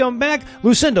 And when we come back,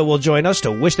 Lucinda will join us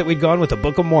to wish that we'd gone with the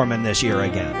Book of Mormon this year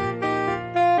again.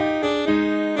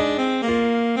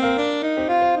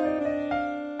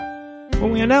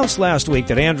 When we announced last week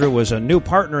that Andrew was a new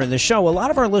partner in the show, a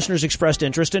lot of our listeners expressed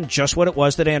interest in just what it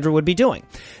was that Andrew would be doing.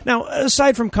 Now,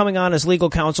 aside from coming on as legal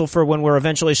counsel for when we're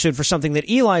eventually sued for something that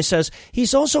Eli says,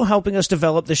 he's also helping us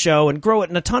develop the show and grow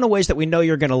it in a ton of ways that we know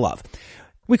you're going to love.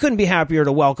 We couldn't be happier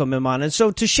to welcome him on, and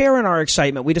so to share in our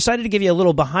excitement, we decided to give you a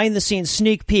little behind-the-scenes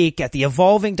sneak peek at the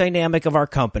evolving dynamic of our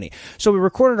company. So we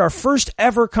recorded our first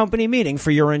ever company meeting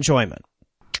for your enjoyment.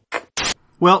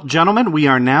 Well, gentlemen, we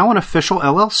are now an official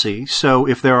LLC, so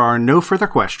if there are no further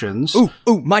questions... Ooh,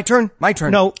 my turn.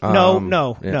 No.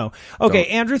 Okay,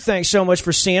 Andrew, thanks so much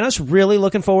for seeing us. Really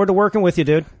looking forward to working with you,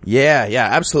 dude. Yeah,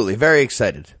 absolutely. Very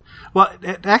excited. Well,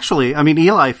 actually, I mean,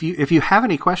 Eli, if you have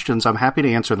any questions, I'm happy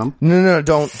to answer them. No,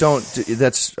 don't.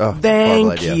 That's a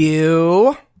horrible idea. Thank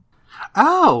you.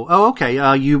 Oh,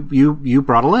 okay. You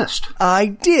brought a list. I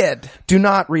did. Do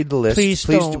not read the list. Please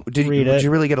don't read it. Did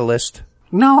you really get a list?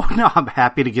 No, I'm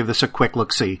happy to give this a quick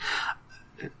look-see.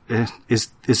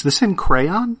 Is this in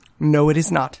crayon? No, it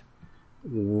is not.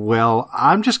 Well,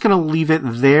 I'm just going to leave it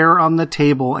there on the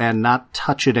table and not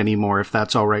touch it anymore, if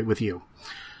that's all right with you.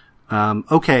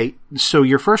 Okay, so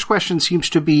your first question seems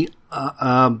to be,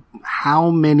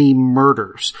 how many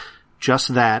murders?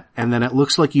 Just that, and then it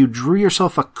looks like you drew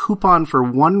yourself a coupon for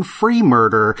one free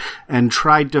murder and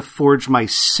tried to forge my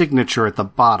signature at the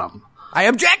bottom. I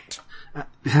object!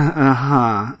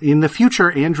 In the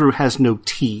future, Andrew has no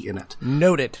T in it.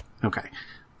 Noted. Okay.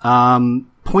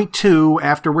 Point 2,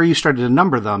 after where you started to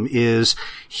number them, is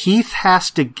Heath has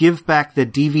to give back the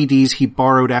DVDs he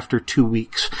borrowed after 2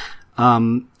 weeks. I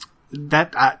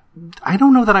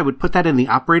don't know that I would put that in the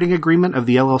operating agreement of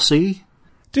the LLC.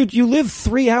 Dude, you live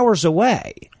 3 hours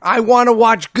away. I want to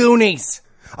watch Goonies.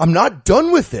 I'm not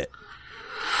done with it.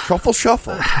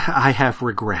 Shuffle. I have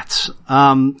regrets.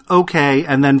 Okay,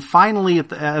 and then finally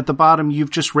at the bottom, you've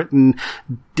just written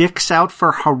 "dicks out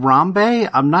for Harambe."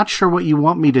 I'm not sure what you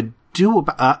want me to do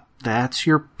about. That's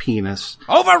your penis.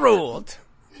 Overruled.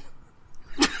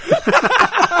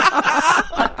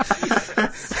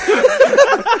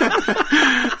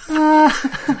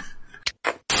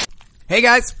 Hey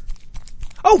guys.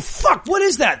 Oh, fuck, what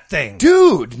is that thing?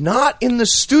 Dude, not in the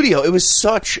studio. It was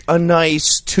such a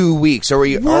nice 2 weeks. Are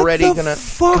we already gonna...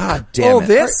 Fuck? God damn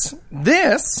it.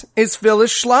 This is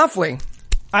Phyllis Schlafly.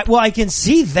 I can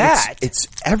see that. It's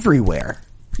everywhere.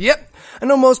 Yep. I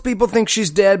know most people think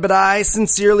she's dead, but I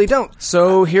sincerely don't.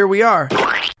 So here we are.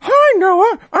 Hi,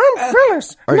 Noah. I'm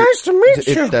Phyllis. Nice to meet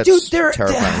you. That's Dude,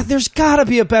 terrifying. there's gotta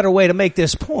be a better way to make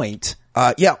this point.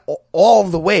 Yeah, all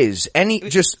the ways. Any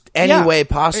way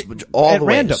possible. All the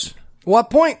random ways. What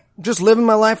point? Just living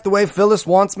my life the way Phyllis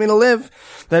wants me to live.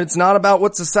 That it's not about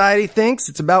what society thinks,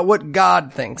 it's about what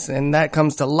God thinks. And that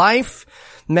comes to life,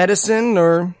 medicine,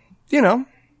 or,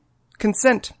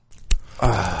 consent.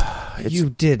 You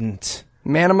didn't.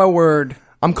 Man of my word.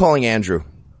 I'm calling Andrew.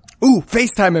 Ooh,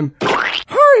 FaceTime him.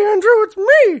 Hi, Andrew, it's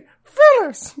me,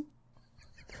 Phyllis.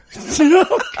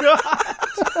 Oh, God.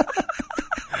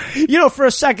 For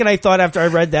a second I thought after I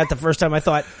read that the first time, I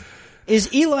thought,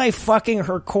 is Eli fucking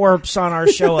her corpse on our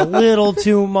show a little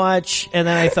too much? And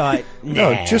then I thought, nah.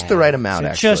 No, just the right amount,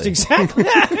 actually. Just exactly.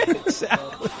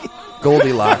 Exactly.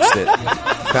 Goldilocks it.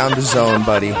 Found the zone,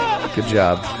 buddy. Good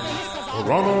job.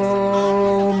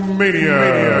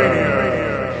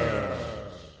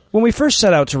 When we first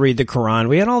set out to read the Quran,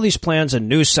 we had all these plans and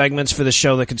new segments for the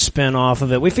show that could spin off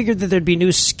of it. We figured that there'd be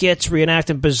new skits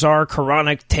reenacting bizarre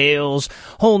Quranic tales,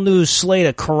 whole new slate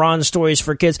of Quran stories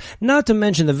for kids, not to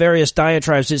mention the various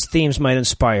diatribes its themes might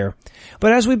inspire.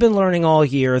 But as we've been learning all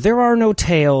year, there are no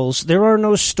tales, there are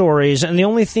no stories, and the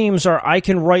only themes are I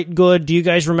can write good, do you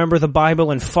guys remember the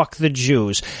Bible, and fuck the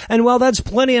Jews. And while that's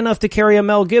plenty enough to carry a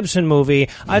Mel Gibson movie,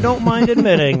 I don't mind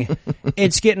admitting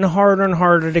it's getting harder and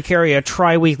harder to carry a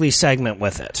tri-weekly segment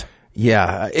with it.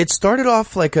 Yeah, it started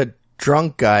off like a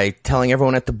drunk guy telling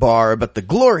everyone at the bar about the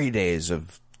glory days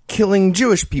of killing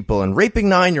Jewish people and raping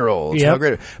 9-year-olds.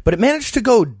 Yep. But it managed to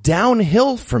go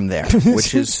downhill from there,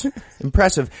 which is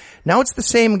impressive. Now it's the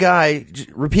same guy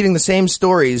repeating the same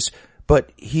stories, but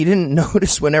he didn't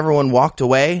notice when everyone walked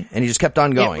away, and he just kept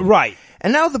on going. Yeah, right.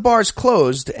 And now the bar's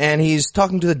closed, and he's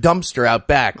talking to the dumpster out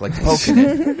back, like poking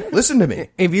it. Listen to me.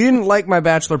 If you didn't like my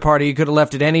bachelor party, you could have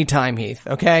left at any time, Heath,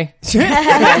 okay?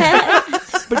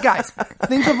 But guys,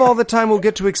 think of all the time we'll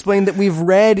get to explain that we've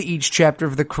read each chapter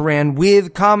of the Quran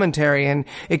with commentary and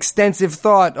extensive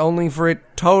thought, only for it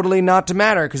totally not to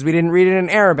matter because we didn't read it in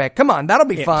Arabic. Come on, that'll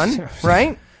be fun,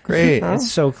 right? Great.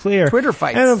 It's so clear. Twitter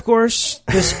fights. And of course,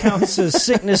 this counts as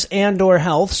sickness and or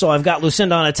health, so I've got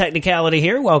Lucinda on a technicality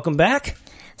here. Welcome back.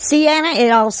 See, Anna,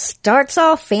 it all starts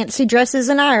off fancy dresses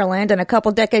in Ireland, and a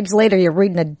couple decades later, you're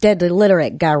reading a deadly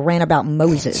literate guy rant about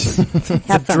Moses.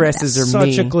 Have fun Dresses are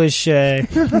Such mean. a cliche.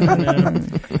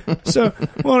 So,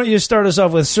 why don't you start us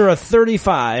off with Surah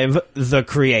 35, The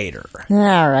Creator.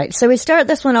 All right, so we start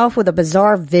this one off with a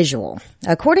bizarre visual.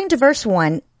 According to verse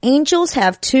 1, angels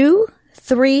have 2,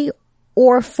 3,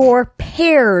 or 4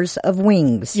 pairs of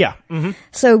wings. Yeah. Mm-hmm.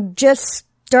 So just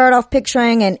start off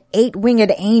picturing an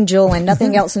 8-winged angel, and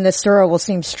nothing else in this surah will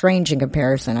seem strange in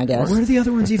comparison, I guess. Where do the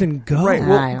other ones even go? Right.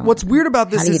 Well, what's weird about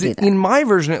this is, in my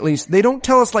version at least, they don't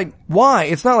tell us, like, why.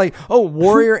 It's not like, oh,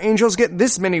 warrior angels get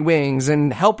this many wings,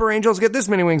 and helper angels get this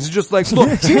many wings. It's just like, look,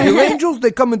 the angels,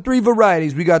 they come in 3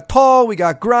 varieties. We got tall, we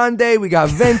got grande, we got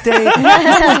vente.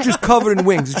 This one's just covered in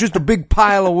wings. It's just a big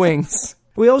pile of wings.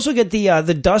 We also get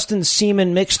the dust and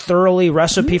semen mixed thoroughly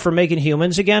recipe for making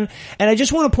humans again. And I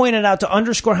just want to point it out to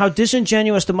underscore how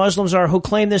disingenuous the Muslims are who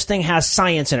claim this thing has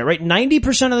science in it, right?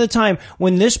 90% of the time,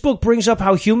 when this book brings up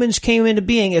how humans came into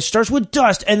being, it starts with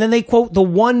dust, and then they quote the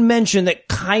one mention that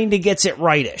kind of gets it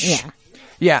rightish. Yeah.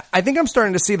 Yeah, I think I'm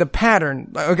starting to see the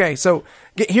pattern. Okay, so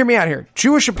hear me out here.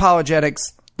 Jewish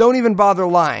apologetics don't even bother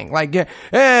lying. Like,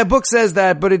 book says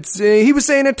that, but it's he was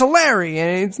saying it to Larry,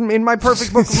 and it's in my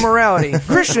perfect book of morality.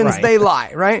 Christians, Right. They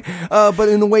lie, right? But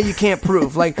in the way you can't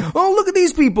prove. Like, oh, look at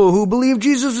these people who believe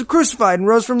Jesus was crucified and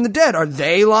rose from the dead. Are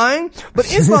they lying?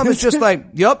 But Islam is just like,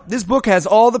 yup, this book has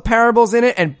all the parables in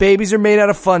it, and babies are made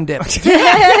out of fun dip. You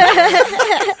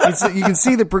can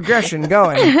see the progression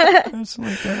going.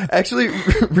 Actually,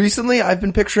 recently I've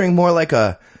been picturing more like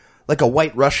a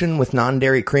white Russian with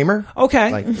non-dairy creamer.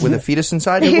 Okay. Like with a fetus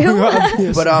inside.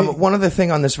 But one other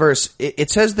thing on this verse,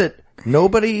 it says that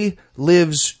nobody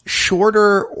lives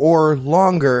shorter or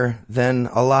longer than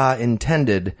Allah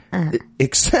intended,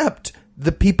 except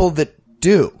the people that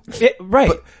do.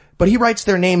 Right. But he writes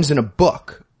their names in a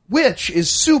book, which is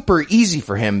super easy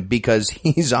for him because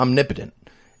he's omnipotent.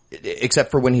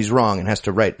 Except for when he's wrong and has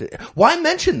to write. Why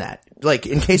mention that? Like,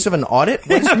 in case of an audit?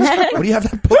 What do you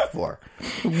have that book for?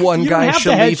 One You guy don't have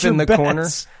to hedge Shalif in your the bets. corner.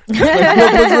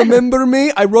 But remember me?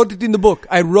 I wrote it in the book.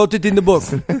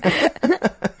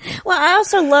 Well, I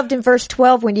also loved in verse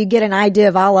 12 when you get an idea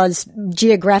of Allah's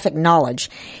geographic knowledge.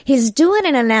 He's doing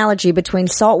an analogy between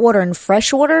saltwater and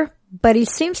freshwater, but he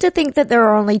seems to think that there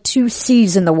are only 2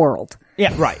 seas in the world.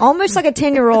 Yeah, right. Almost like a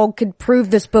 10-year-old could prove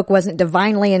this book wasn't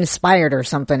divinely inspired or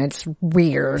something. It's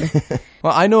weird.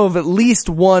 Well, I know of at least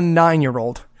one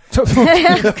 9-year-old.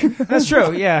 That's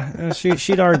true, yeah.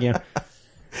 She'd argue.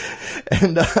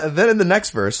 And then in the next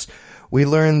verse, we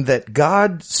learn that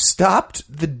God stopped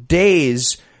the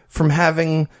days from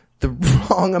having the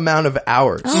wrong amount of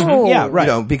hours. Oh. Yeah, right.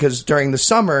 You know, because during the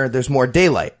summer, there's more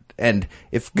daylight. And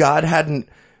if God hadn't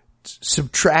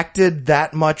subtracted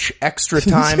that much extra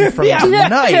time from the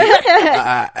night,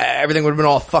 everything would have been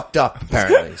all fucked up,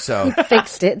 apparently. So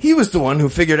Fixed it. he was the one who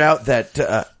figured out that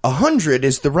 100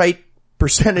 is the right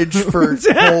percentage for whole things.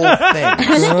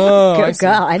 Good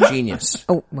God. Genius.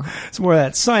 Oh, It's more of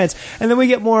that science. And then we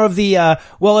get more of the,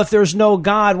 well, if there's no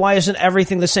God, why isn't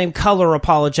everything the same color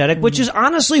apologetic, which is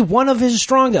honestly one of his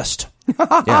strongest.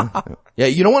 Yeah.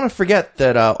 You don't want to forget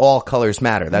that all colors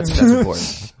matter. That's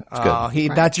important. It's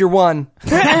good. That's your one.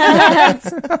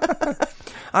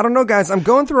 I don't know, guys. I'm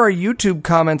going through our YouTube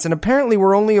comments, and apparently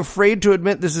we're only afraid to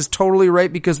admit this is totally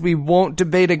right because we won't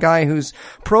debate a guy whose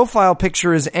profile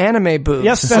picture is anime boobs.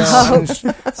 Yes,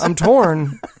 so I'm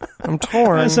torn.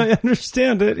 As I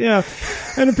understand it, yeah.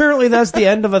 And apparently that's the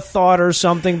end of a thought or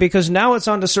something, because now it's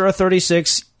on to Surah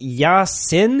 36,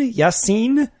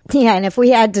 Yasin? yeah, and if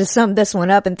we had to sum this one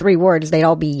up in 3 words, they'd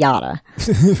all be yada.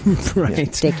 Right.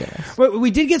 Ridiculous. Well, we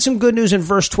did get some good news in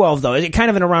verse 12, though, kind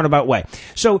of in a roundabout way.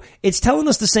 So it's telling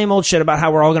us the same old shit about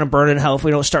how we're all going to burn in hell if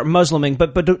we don't start Musliming.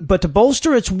 But to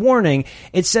bolster its warning,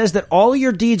 it says that all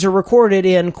your deeds are recorded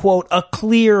in, quote, a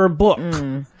clear book.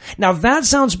 Now, that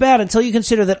sounds bad until you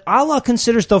consider that Allah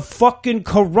considers the fucking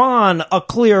Quran a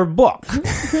clear book.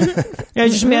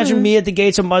 Just imagine me at the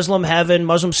gates of Muslim heaven,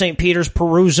 Muslim St. Peter's,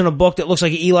 perusing a book that looks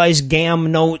like Eli realize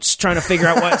GAM notes, trying to figure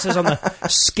out what it says on the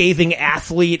Scathing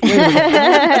Athlete.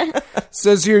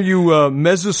 Says here you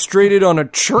mesostrated on a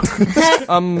chirk.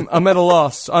 I'm at a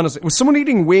loss, honestly. Was someone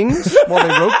eating wings while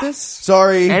they wrote this?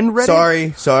 Sorry.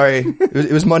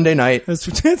 It was Monday night. That's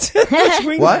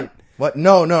What? What?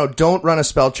 No, don't run a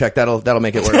spell check. That'll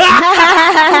make it worse.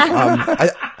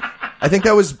 I think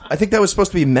that was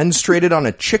supposed to be menstruated on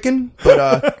a chicken,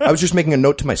 but I was just making a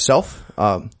note to myself.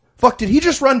 Fuck, did he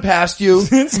just run past you?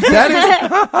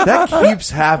 That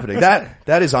keeps happening.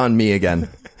 That is on me again.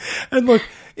 And look,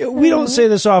 we don't say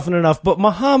this often enough, but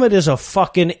Muhammad is a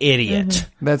fucking idiot.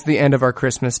 That's the end of our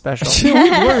Christmas special. We've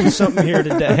learned something here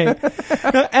today.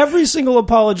 Now, every single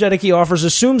apologetic he offers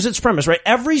assumes its premise, right?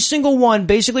 Every single one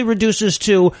basically reduces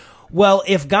to, well,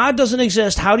 if God doesn't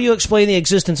exist, how do you explain the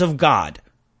existence of God?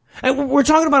 And we're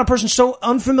talking about a person so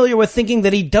unfamiliar with thinking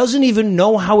that he doesn't even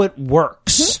know how it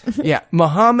works. Yeah,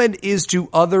 Muhammad is to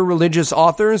other religious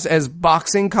authors as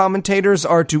boxing commentators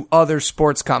are to other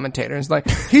sports commentators. Like,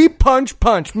 he punch,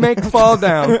 make fall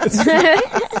down.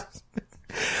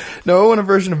 No, I want a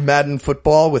version of Madden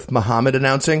football with Muhammad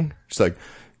announcing. It's like,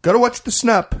 gotta watch the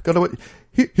snap.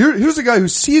 Here's a guy who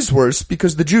sees worse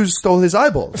because the Jews stole his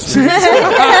eyeballs.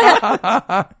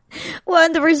 Well,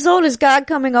 and the result is God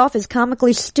coming off as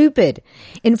comically stupid.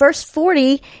 In verse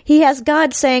 40, he has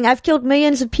God saying, I've killed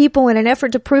millions of people in an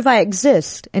effort to prove I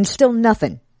exist, and still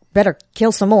nothing. Better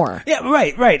kill some more. Yeah,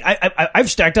 right. I've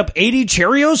stacked up 80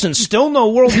 Cheerios and still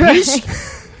no world peace.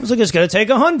 Looks like it's going to take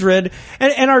 100.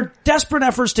 And our desperate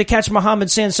efforts to catch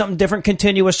Muhammad saying something different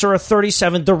continue with Surah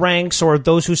 37, the ranks, or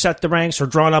those who set the ranks, or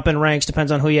drawn up in ranks,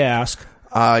 depends on who you ask.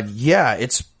 Yeah,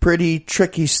 it's pretty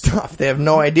tricky stuff. They have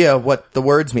no idea what the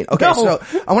words mean. Okay, So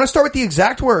I want to start with the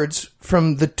exact words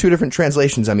from the two different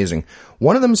translations I'm using.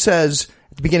 One of them says,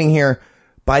 at the beginning here,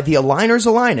 by the aligners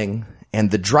aligning and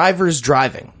the drivers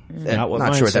driving.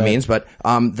 Not sure what that means, but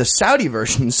the Saudi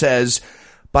version says,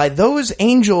 by those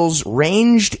angels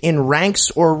ranged in ranks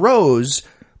or rows,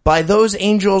 by those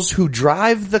angels who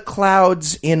drive the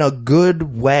clouds in a good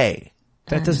way.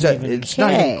 That doesn't even... It's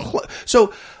not even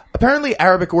so... Apparently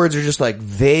Arabic words are just like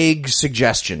vague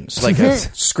suggestions, like a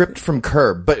script from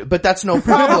Curb, but that's no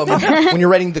problem when you're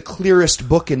writing the clearest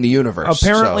book in the universe.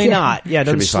 Apparently not. Yeah, it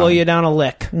doesn't slow you down a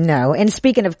lick. No, and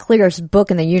speaking of clearest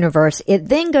book in the universe, it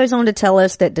then goes on to tell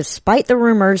us that despite the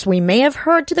rumors we may have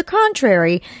heard to the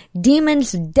contrary,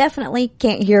 demons definitely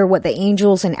can't hear what the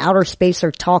angels in outer space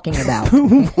are talking about.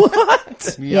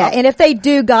 What? Yeah, and if they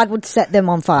do, God would set them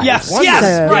on fire. Yes,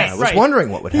 right. I was wondering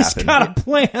what would happen. He's got a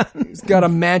plan. He's got a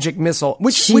magic missile,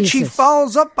 which he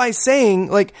follows up by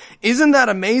saying, like, isn't that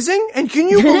amazing? And can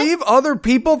you believe other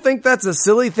people think that's a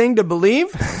silly thing to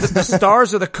believe? That the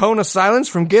stars are the cone of silence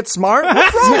from Get Smart?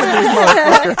 What's wrong with these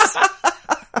motherfuckers?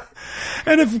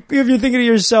 And if you're thinking to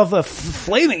yourself,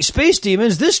 flaming space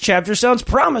demons, this chapter sounds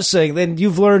promising, then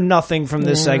you've learned nothing from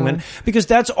this segment, because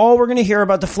that's all we're going to hear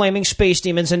about the flaming space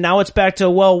demons, and now it's back to,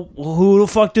 well, who the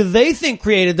fuck do they think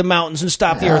created the mountains and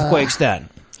stopped the earthquakes then?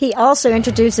 He also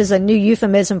introduces a new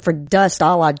euphemism for dust,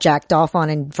 a la jacked off on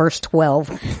in verse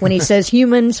 12, when he says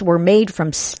humans were made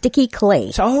from sticky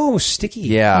clay. Oh, sticky.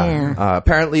 Yeah.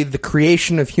 Apparently the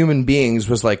creation of human beings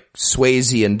was like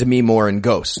Swayze and Demi Moore and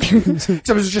Ghost. Except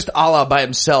it was just Allah by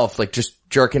himself, like just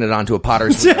jerking it onto a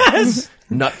potter's wheel. Yes!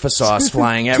 Nut for sauce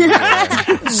flying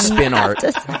everywhere. Spin art.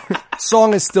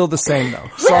 Song is still the same, though.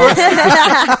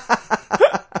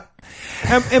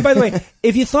 And by the way,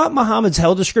 if you thought Muhammad's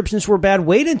hell descriptions were bad,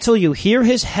 wait until you hear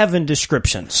his heaven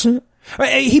descriptions.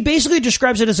 He basically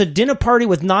describes it as a dinner party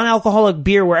with non-alcoholic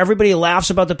beer where everybody laughs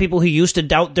about the people who used to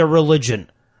doubt their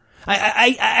religion.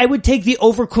 I would take the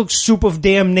overcooked soup of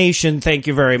damnation, thank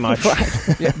you very much.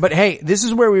 Yeah, but hey, this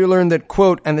is where we learned that,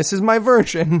 quote, and this is my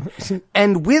version,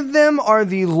 and with them are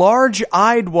the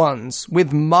large-eyed ones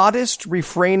with modest,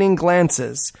 refraining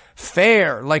glances,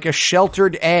 fair like a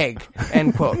sheltered egg,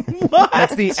 end quote.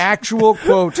 That's the actual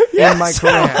quote in my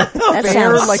Quran. That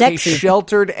Fair sounds like sexy. a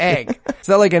sheltered egg. Is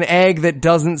that like an egg that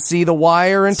doesn't see the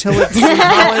wire until it's in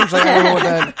college? Like, I don't know what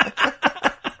that...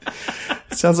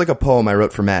 Sounds like a poem I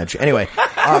wrote for Madge. Anyway,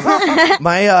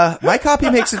 my copy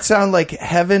makes it sound like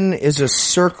heaven is a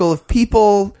circle of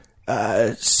people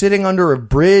sitting under a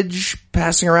bridge,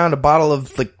 passing around a bottle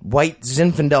of like white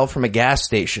Zinfandel from a gas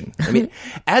station. I mean,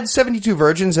 add 72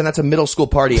 virgins and that's a middle school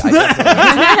party.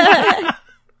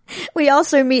 We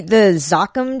also meet the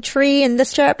Zakum tree in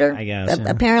this chapter. I guess.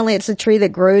 Apparently it's a tree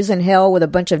that grows in hell with a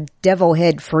bunch of devil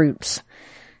head fruits.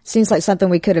 Seems like something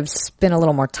we could have spent a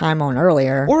little more time on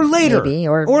earlier. Or later. Maybe,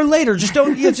 or later. Just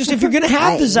don't, just if you're going to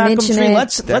have the Zachem tree,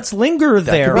 let's linger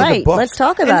there. Right. Let's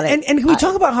talk about it. And can we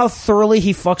talk about how thoroughly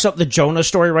he fucks up the Jonah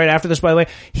story right after this, by the way?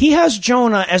 He has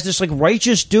Jonah as this, like,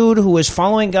 righteous dude who was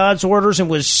following God's orders and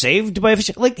was saved by,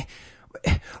 like,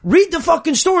 read the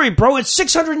fucking story, bro. It's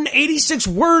 686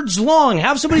 words long.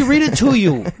 Have somebody read it to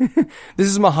you. This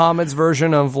is Muhammad's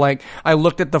version of, like, I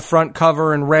looked at the front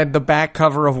cover and read the back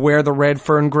cover of Where the Red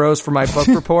Fern Grows for my book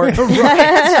report.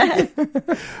 Right.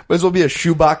 Might as well be a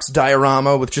shoebox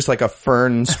diorama with just like a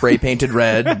fern spray painted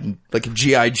red, and like a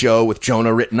G.I. Joe with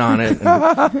Jonah written on it,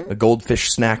 and a goldfish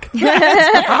snack.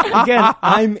 Again,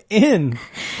 I'm in.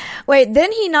 Wait,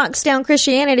 then he knocks down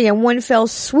Christianity in one fell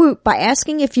swoop by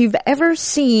asking if you've ever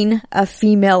seen a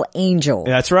female angel.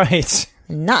 That's right.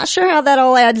 Not sure how that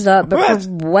all adds up, but for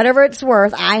whatever it's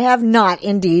worth, I have not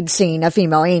indeed seen a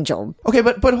female angel. Okay,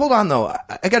 but hold on though.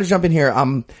 I gotta jump in here.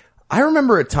 I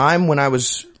remember a time when I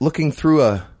was looking through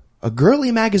a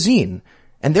girly magazine,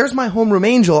 and there's my homeroom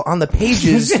angel on the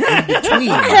pages in between.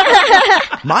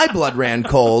 My blood ran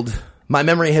cold. My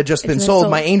memory had just been sold.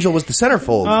 My angel was the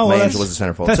centerfold. My angel was the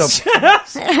centerfold. So,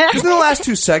 just in the last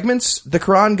two segments, the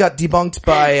Quran got debunked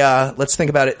by, let's think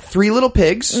about it, 3 little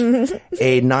pigs,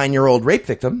 a 9-year-old rape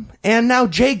victim, and now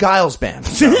Jay Giles Band.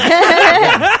 So,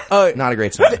 again, not a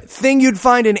great sign. Thing you'd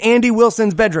find in Andy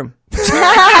Wilson's bedroom.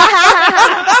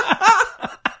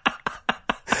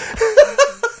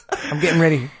 I'm getting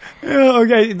ready.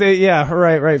 Okay,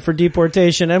 right, for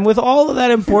deportation. And with all of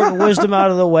that important wisdom out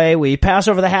of the way, we pass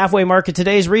over the halfway mark of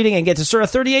today's reading and get to Surah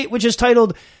 38, which is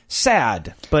titled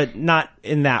Sad, but not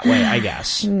in that way, I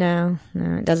guess. No,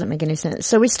 it doesn't make any sense.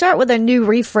 So we start with a new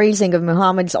rephrasing of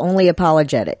Muhammad's only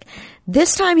apologetic.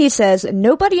 This time he says,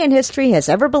 nobody in history has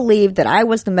ever believed that I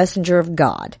was the messenger of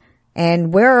God.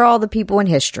 And where are all the people in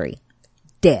history?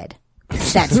 Dead.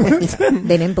 That's what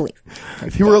they didn't believe.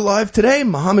 If he were alive today,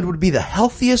 Muhammad would be the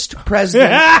healthiest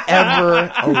president ever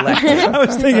elected. I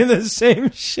was thinking the same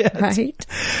shit. Right?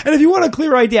 And if you want a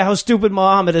clear idea how stupid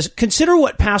Muhammad is, consider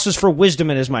what passes for wisdom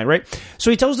in his mind, right? So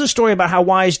he tells this story about how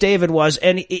wise David was,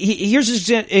 and here's his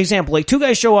example. Like, 2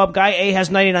 guys show up, guy A has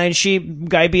 99 sheep,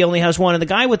 guy B only has 1, and the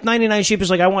guy with 99 sheep is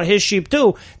like, I want his sheep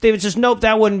too. David says, nope,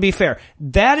 that wouldn't be fair.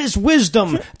 That is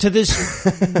wisdom to this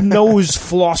nose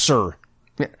flosser.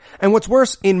 Yeah. And what's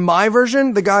worse, in my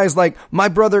version, the guy's like, my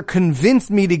brother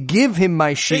convinced me to give him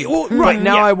my sheep. Right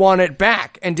now I want it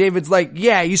back. And David's like,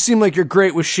 yeah, you seem like you're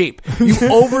great with sheep. You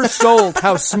oversold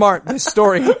how smart this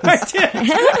story is. I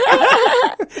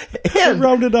did. And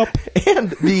rounded up.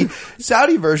 And the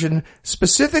Saudi version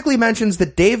specifically mentions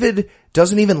that David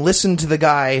doesn't even listen to the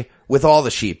guy with all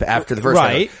the sheep after the first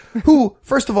right. who,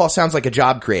 first of all, sounds like a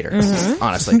job creator,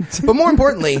 honestly. But more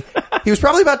importantly, he was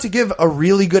probably about to give a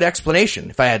really good explanation,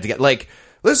 if I had to get, like,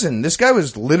 listen, this guy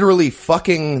was literally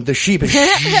fucking the sheep.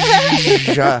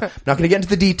 Not gonna get into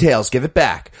the details, give it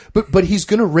back. But he's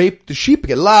gonna rape the sheep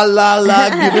again. La, la, la,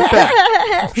 give it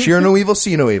back. Hear no evil,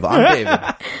 see no evil. I'm David.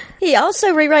 He also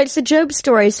rewrites the Job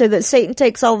story so that Satan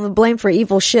takes all the blame for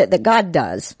evil shit that God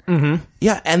does. Mm-hmm.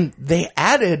 Yeah, and they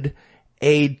added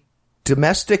a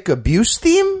domestic abuse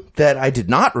theme that I did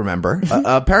not remember.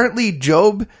 Apparently,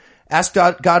 Job asked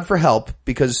God for help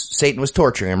because Satan was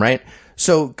torturing him, right?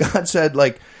 So God said,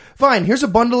 like, fine, here's a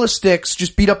bundle of sticks,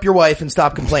 just beat up your wife and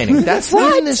stop complaining. That's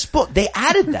in this book. They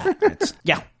added that.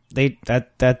 Yeah. They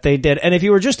did. And if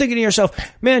you were just thinking to yourself,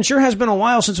 man, sure has been a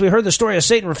while since we heard the story of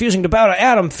Satan refusing to bow to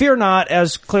Adam, fear not,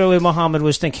 as clearly Muhammad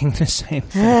was thinking the same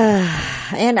thing.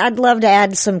 And I'd love to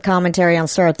add some commentary on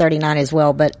Surah 39 as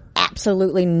well, but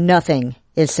absolutely nothing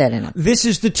is said in it. This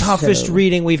is the toughest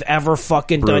reading we've ever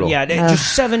fucking done yet.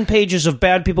 Just 7 pages of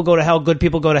bad people go to hell, good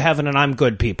people go to heaven, and I'm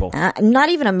good people. Not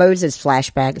even a Moses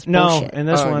flashback. It's bullshit. No, in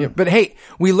this one. Yeah. But hey,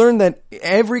 we learned that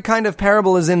every kind of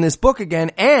parable is in this book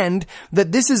again, and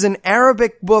that this is an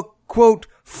Arabic book, quote,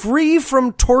 free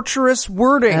from torturous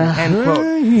wording, end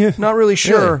quote. Not really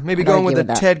sure. Maybe going with the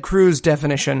Ted Cruz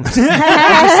definition. Like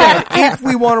I said, if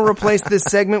we want to replace this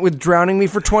segment with drowning me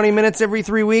for 20 minutes every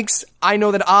 3 weeks, I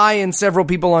know that I and several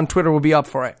people on Twitter will be up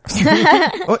for it.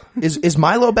 What? Is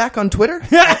Milo back on Twitter?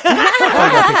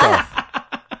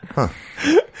 Huh.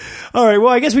 All right, well,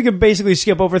 I guess we could basically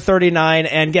skip over 39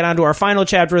 and get on to our final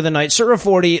chapter of the night, Surah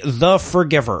 40, The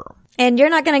Forgiver. And you're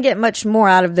not going to get much more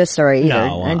out of this story either.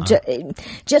 No, and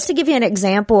just to give you an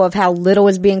example of how little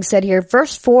is being said here,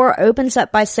 verse 4 opens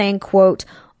up by saying, quote,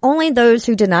 only those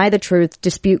who deny the truth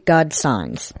dispute God's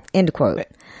signs, end quote.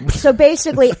 So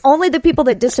basically, only the people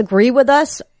that disagree with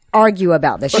us argue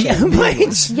about this shit.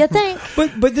 You think?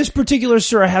 But this particular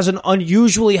surah has an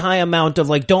unusually high amount of,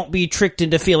 like, don't be tricked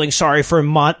into feeling sorry for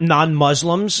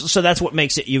non-Muslims, so that's what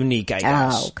makes it unique, I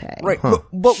guess. Oh, okay. Right.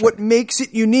 But what makes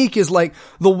it unique is, like,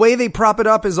 the way they prop it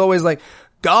up is always like,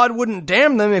 God wouldn't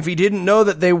damn them if he didn't know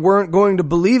that they weren't going to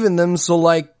believe in them,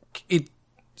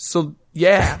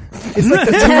 yeah. It's like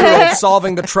the 2-year-old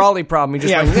solving the trolley problem. He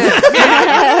just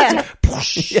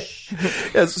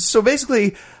Yeah, so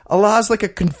basically, Allah's like a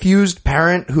confused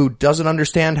parent who doesn't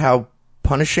understand how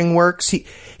punishing works. He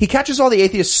catches all the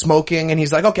atheists smoking, and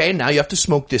he's like, okay, now you have to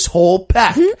smoke this whole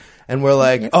pack. And we're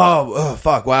like, oh,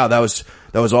 fuck, wow, that was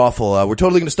awful. We're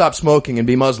totally going to stop smoking and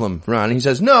be Muslim, Ron. And he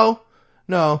says, no,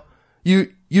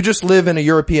 you just live in a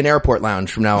European airport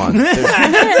lounge from now on.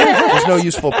 There's no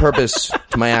useful purpose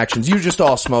to my actions. You just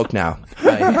all smoke now.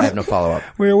 I have no follow-up.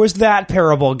 Where was that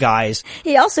parable, guys?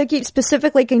 He also keeps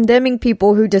specifically condemning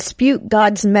people who dispute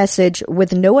God's message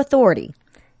with no authority.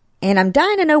 And I'm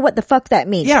dying to know what the fuck that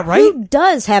means. Yeah, right? Who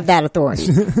does have that authority?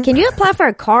 Can you apply for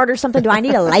a card or something? Do I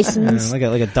need a license? Like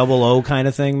a 00 kind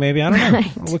of thing, maybe? I don't know.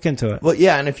 Right. I'll look into it. Well,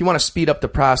 yeah, and if you want to speed up the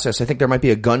process, I think there might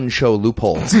be a gun show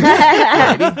loophole.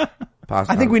 Maybe.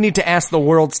 I think we need to ask the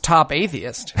world's top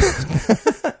atheist.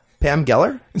 Pam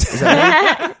Geller? Is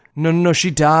that her name? No,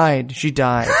 she died.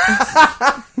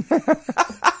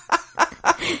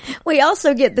 We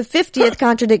also get the 50th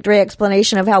contradictory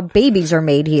explanation of how babies are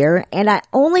made here, and I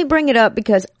only bring it up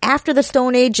because after the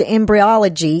Stone Age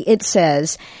embryology, it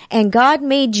says, and God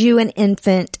made you an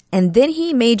infant, and then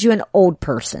he made you an old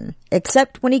person,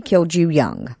 except when he killed you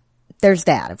young. There's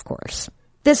that, of course.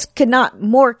 This could not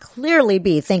more clearly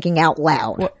be thinking out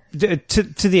loud. Well,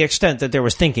 to the extent that there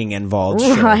was thinking involved.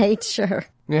 Sure. Right, sure.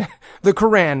 Yeah. The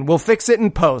Quran, we'll fix it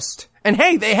in post. And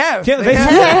hey, they have. Yeah, they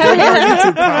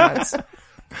have. YouTube comments.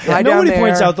 Nobody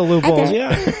points out the loopholes,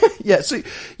 yeah. Yeah, so,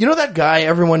 you know that guy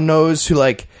everyone knows who,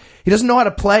 like, he doesn't know how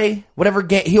to play whatever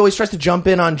game, he always tries to jump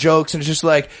in on jokes, and it's just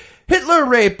like, Hitler,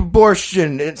 rape,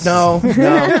 abortion. No.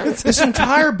 This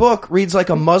entire book reads like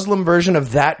a Muslim version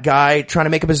of that guy trying to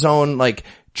make up his own, like,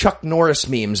 Chuck Norris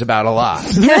memes about Allah.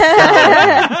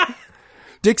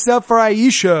 Dicks up for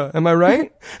Aisha, am I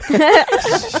right?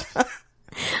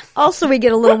 Also, we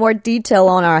get a little more detail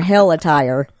on our hell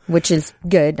attire, which is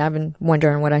good. I've been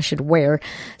wondering what I should wear.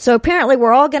 So apparently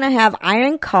we're all going to have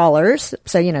iron collars.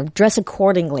 So, dress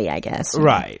accordingly, I guess.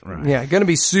 Right. Yeah, gonna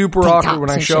be super Tank awkward when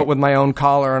I tops and show shit. up with my own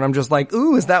collar and I'm just like,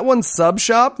 ooh, is that one sub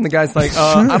shop? And the guy's like,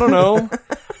 I don't know.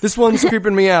 This one's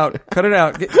creeping me out. Cut it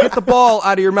out. Get the ball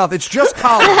out of your mouth. It's just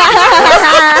collars.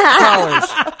 Collars.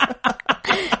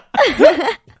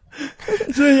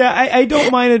 So yeah, I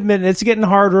don't mind admitting it's getting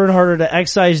harder and harder to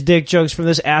excise dick jokes from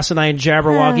this asinine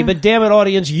Jabberwocky, but damn it,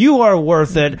 audience, you are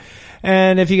worth it.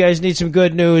 And if you guys need some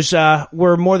good news,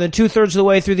 we're more than 2/3 of the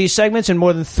way through these segments and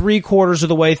more than 3/4 of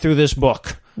the way through this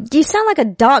book. You sound like a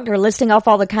doctor listing off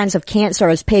all the kinds of cancer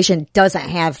his patient doesn't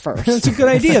have first. That's a good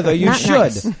idea, though. You Not should.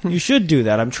 nice. You should do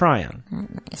that. I'm trying.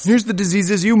 Nice. Here's the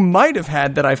diseases you might have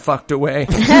had that I fucked away.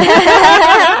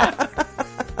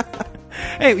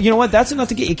 Hey, you know what? That's enough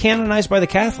to get you canonized by the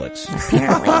Catholics.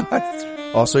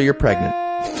 Apparently. Also, you're pregnant.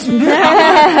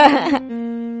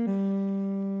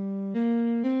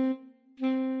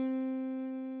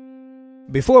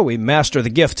 Before we master the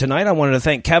gift tonight, I wanted to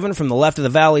thank Kevin from the Left of the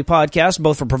Valley podcast,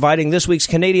 both for providing this week's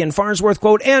Canadian Farnsworth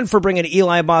quote and for bringing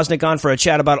Eli Bosnick on for a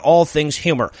chat about all things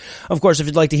humor. Of course, if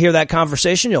you'd like to hear that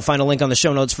conversation, you'll find a link on the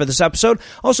show notes for this episode.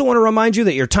 Also want to remind you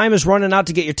that your time is running out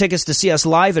to get your tickets to see us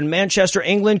live in Manchester,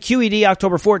 England, QED,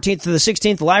 October 14th to the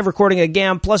 16th, live recording a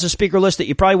GAM, plus a speaker list that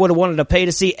you probably would have wanted to pay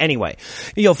to see anyway.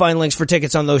 You'll find links for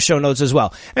tickets on those show notes as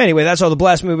well. Anyway, that's all the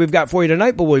blasphemy we've got for you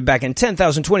tonight, but we'll be back in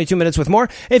 10,022 minutes with more.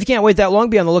 If you can't wait that long,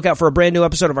 be on the lookout for a brand new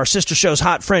episode of our sister show's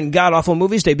Hot Friend God Awful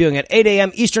Movies, debuting at 8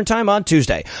 a.m. Eastern Time on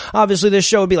Tuesday. Obviously, this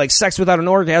show would be like sex without an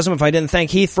orgasm if I didn't thank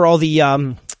Heath for all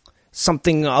the,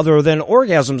 something other than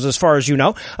orgasms as far as you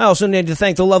know. I also need to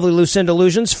thank the lovely Lucinda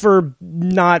Lugeons for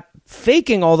not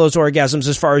faking all those orgasms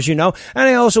as far as you know. And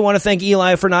I also want to thank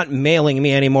Eli for not mailing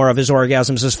me any more of his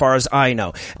orgasms as far as I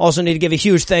know. Also need to give a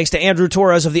huge thanks to Andrew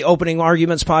Torres of the Opening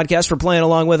Arguments podcast for playing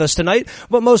along with us tonight.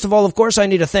 But most of all, of course, I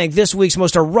need to thank this week's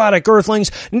most erotic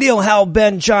earthlings, Neil, Hal,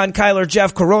 Ben, John, Kyler,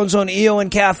 Jeff, Coronzone, Eo, and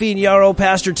Caffeine, Yarrow,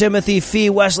 Pastor Timothy, Fee,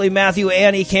 Wesley, Matthew,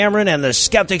 Annie, Cameron, and the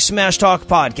Skeptic Smash Talk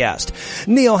podcast.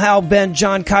 Neil, Hal, Ben,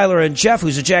 John, Kyler, and Jeff,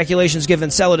 whose ejaculations give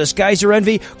Enceladus geyser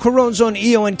envy, Coronzone,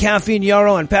 Eo, and Caffeine,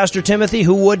 Yarrow, and Pastor Mr. Timothy,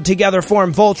 who would together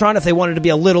form Voltron if they wanted to be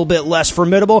a little bit less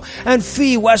formidable, and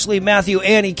Fee, Wesley, Matthew,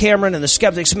 Annie, Cameron, and the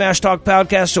Skeptic Smash Talk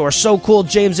podcast who are so cool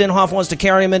James Inhofe wants to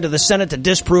carry him into the Senate to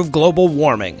disprove global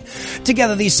warming.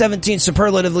 Together, these 17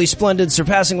 superlatively splendid,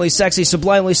 surpassingly sexy,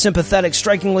 sublimely sympathetic,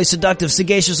 strikingly seductive,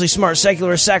 sagaciously smart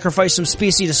secularists sacrifice some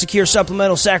species to secure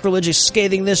supplemental sacrilegious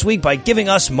scathing this week by giving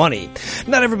us money.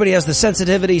 Not everybody has the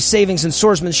sensitivity, savings, and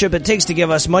swordsmanship it takes to give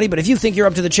us money, but if you think you're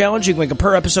up to the challenge, you can make a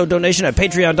per-episode donation at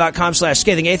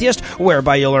patreon.com/scathingatheist,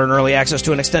 whereby you'll earn early access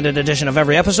to an extended edition of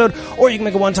every episode, or you can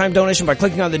make a one-time donation by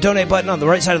clicking on the donate button on the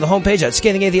right side of the homepage at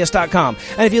scathingatheist.com.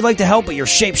 And if you'd like to help, but your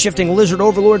shape-shifting lizard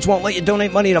overlords won't let you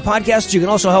donate money to podcasts, you can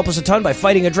also help us a ton by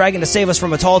fighting a dragon to save us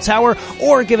from a tall tower,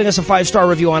 or giving us a 5-star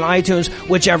review on iTunes,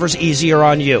 whichever's easier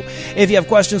on you. If you have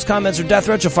questions, comments, or death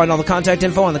threats, you'll find all the contact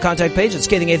info on the contact page at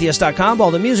scathingatheist.com.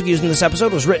 All the music used in this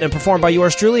episode was written and performed by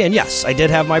yours truly, and yes, I did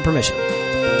have my permission.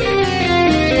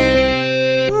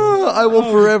 I will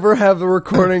forever have the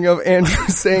recording of Andrew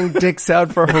saying dicks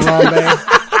out for Harambe.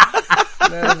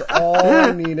 That is all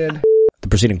I needed. The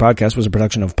preceding podcast was a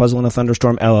production of Puzzle in a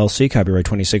Thunderstorm, LLC, copyright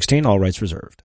 2016, all rights reserved.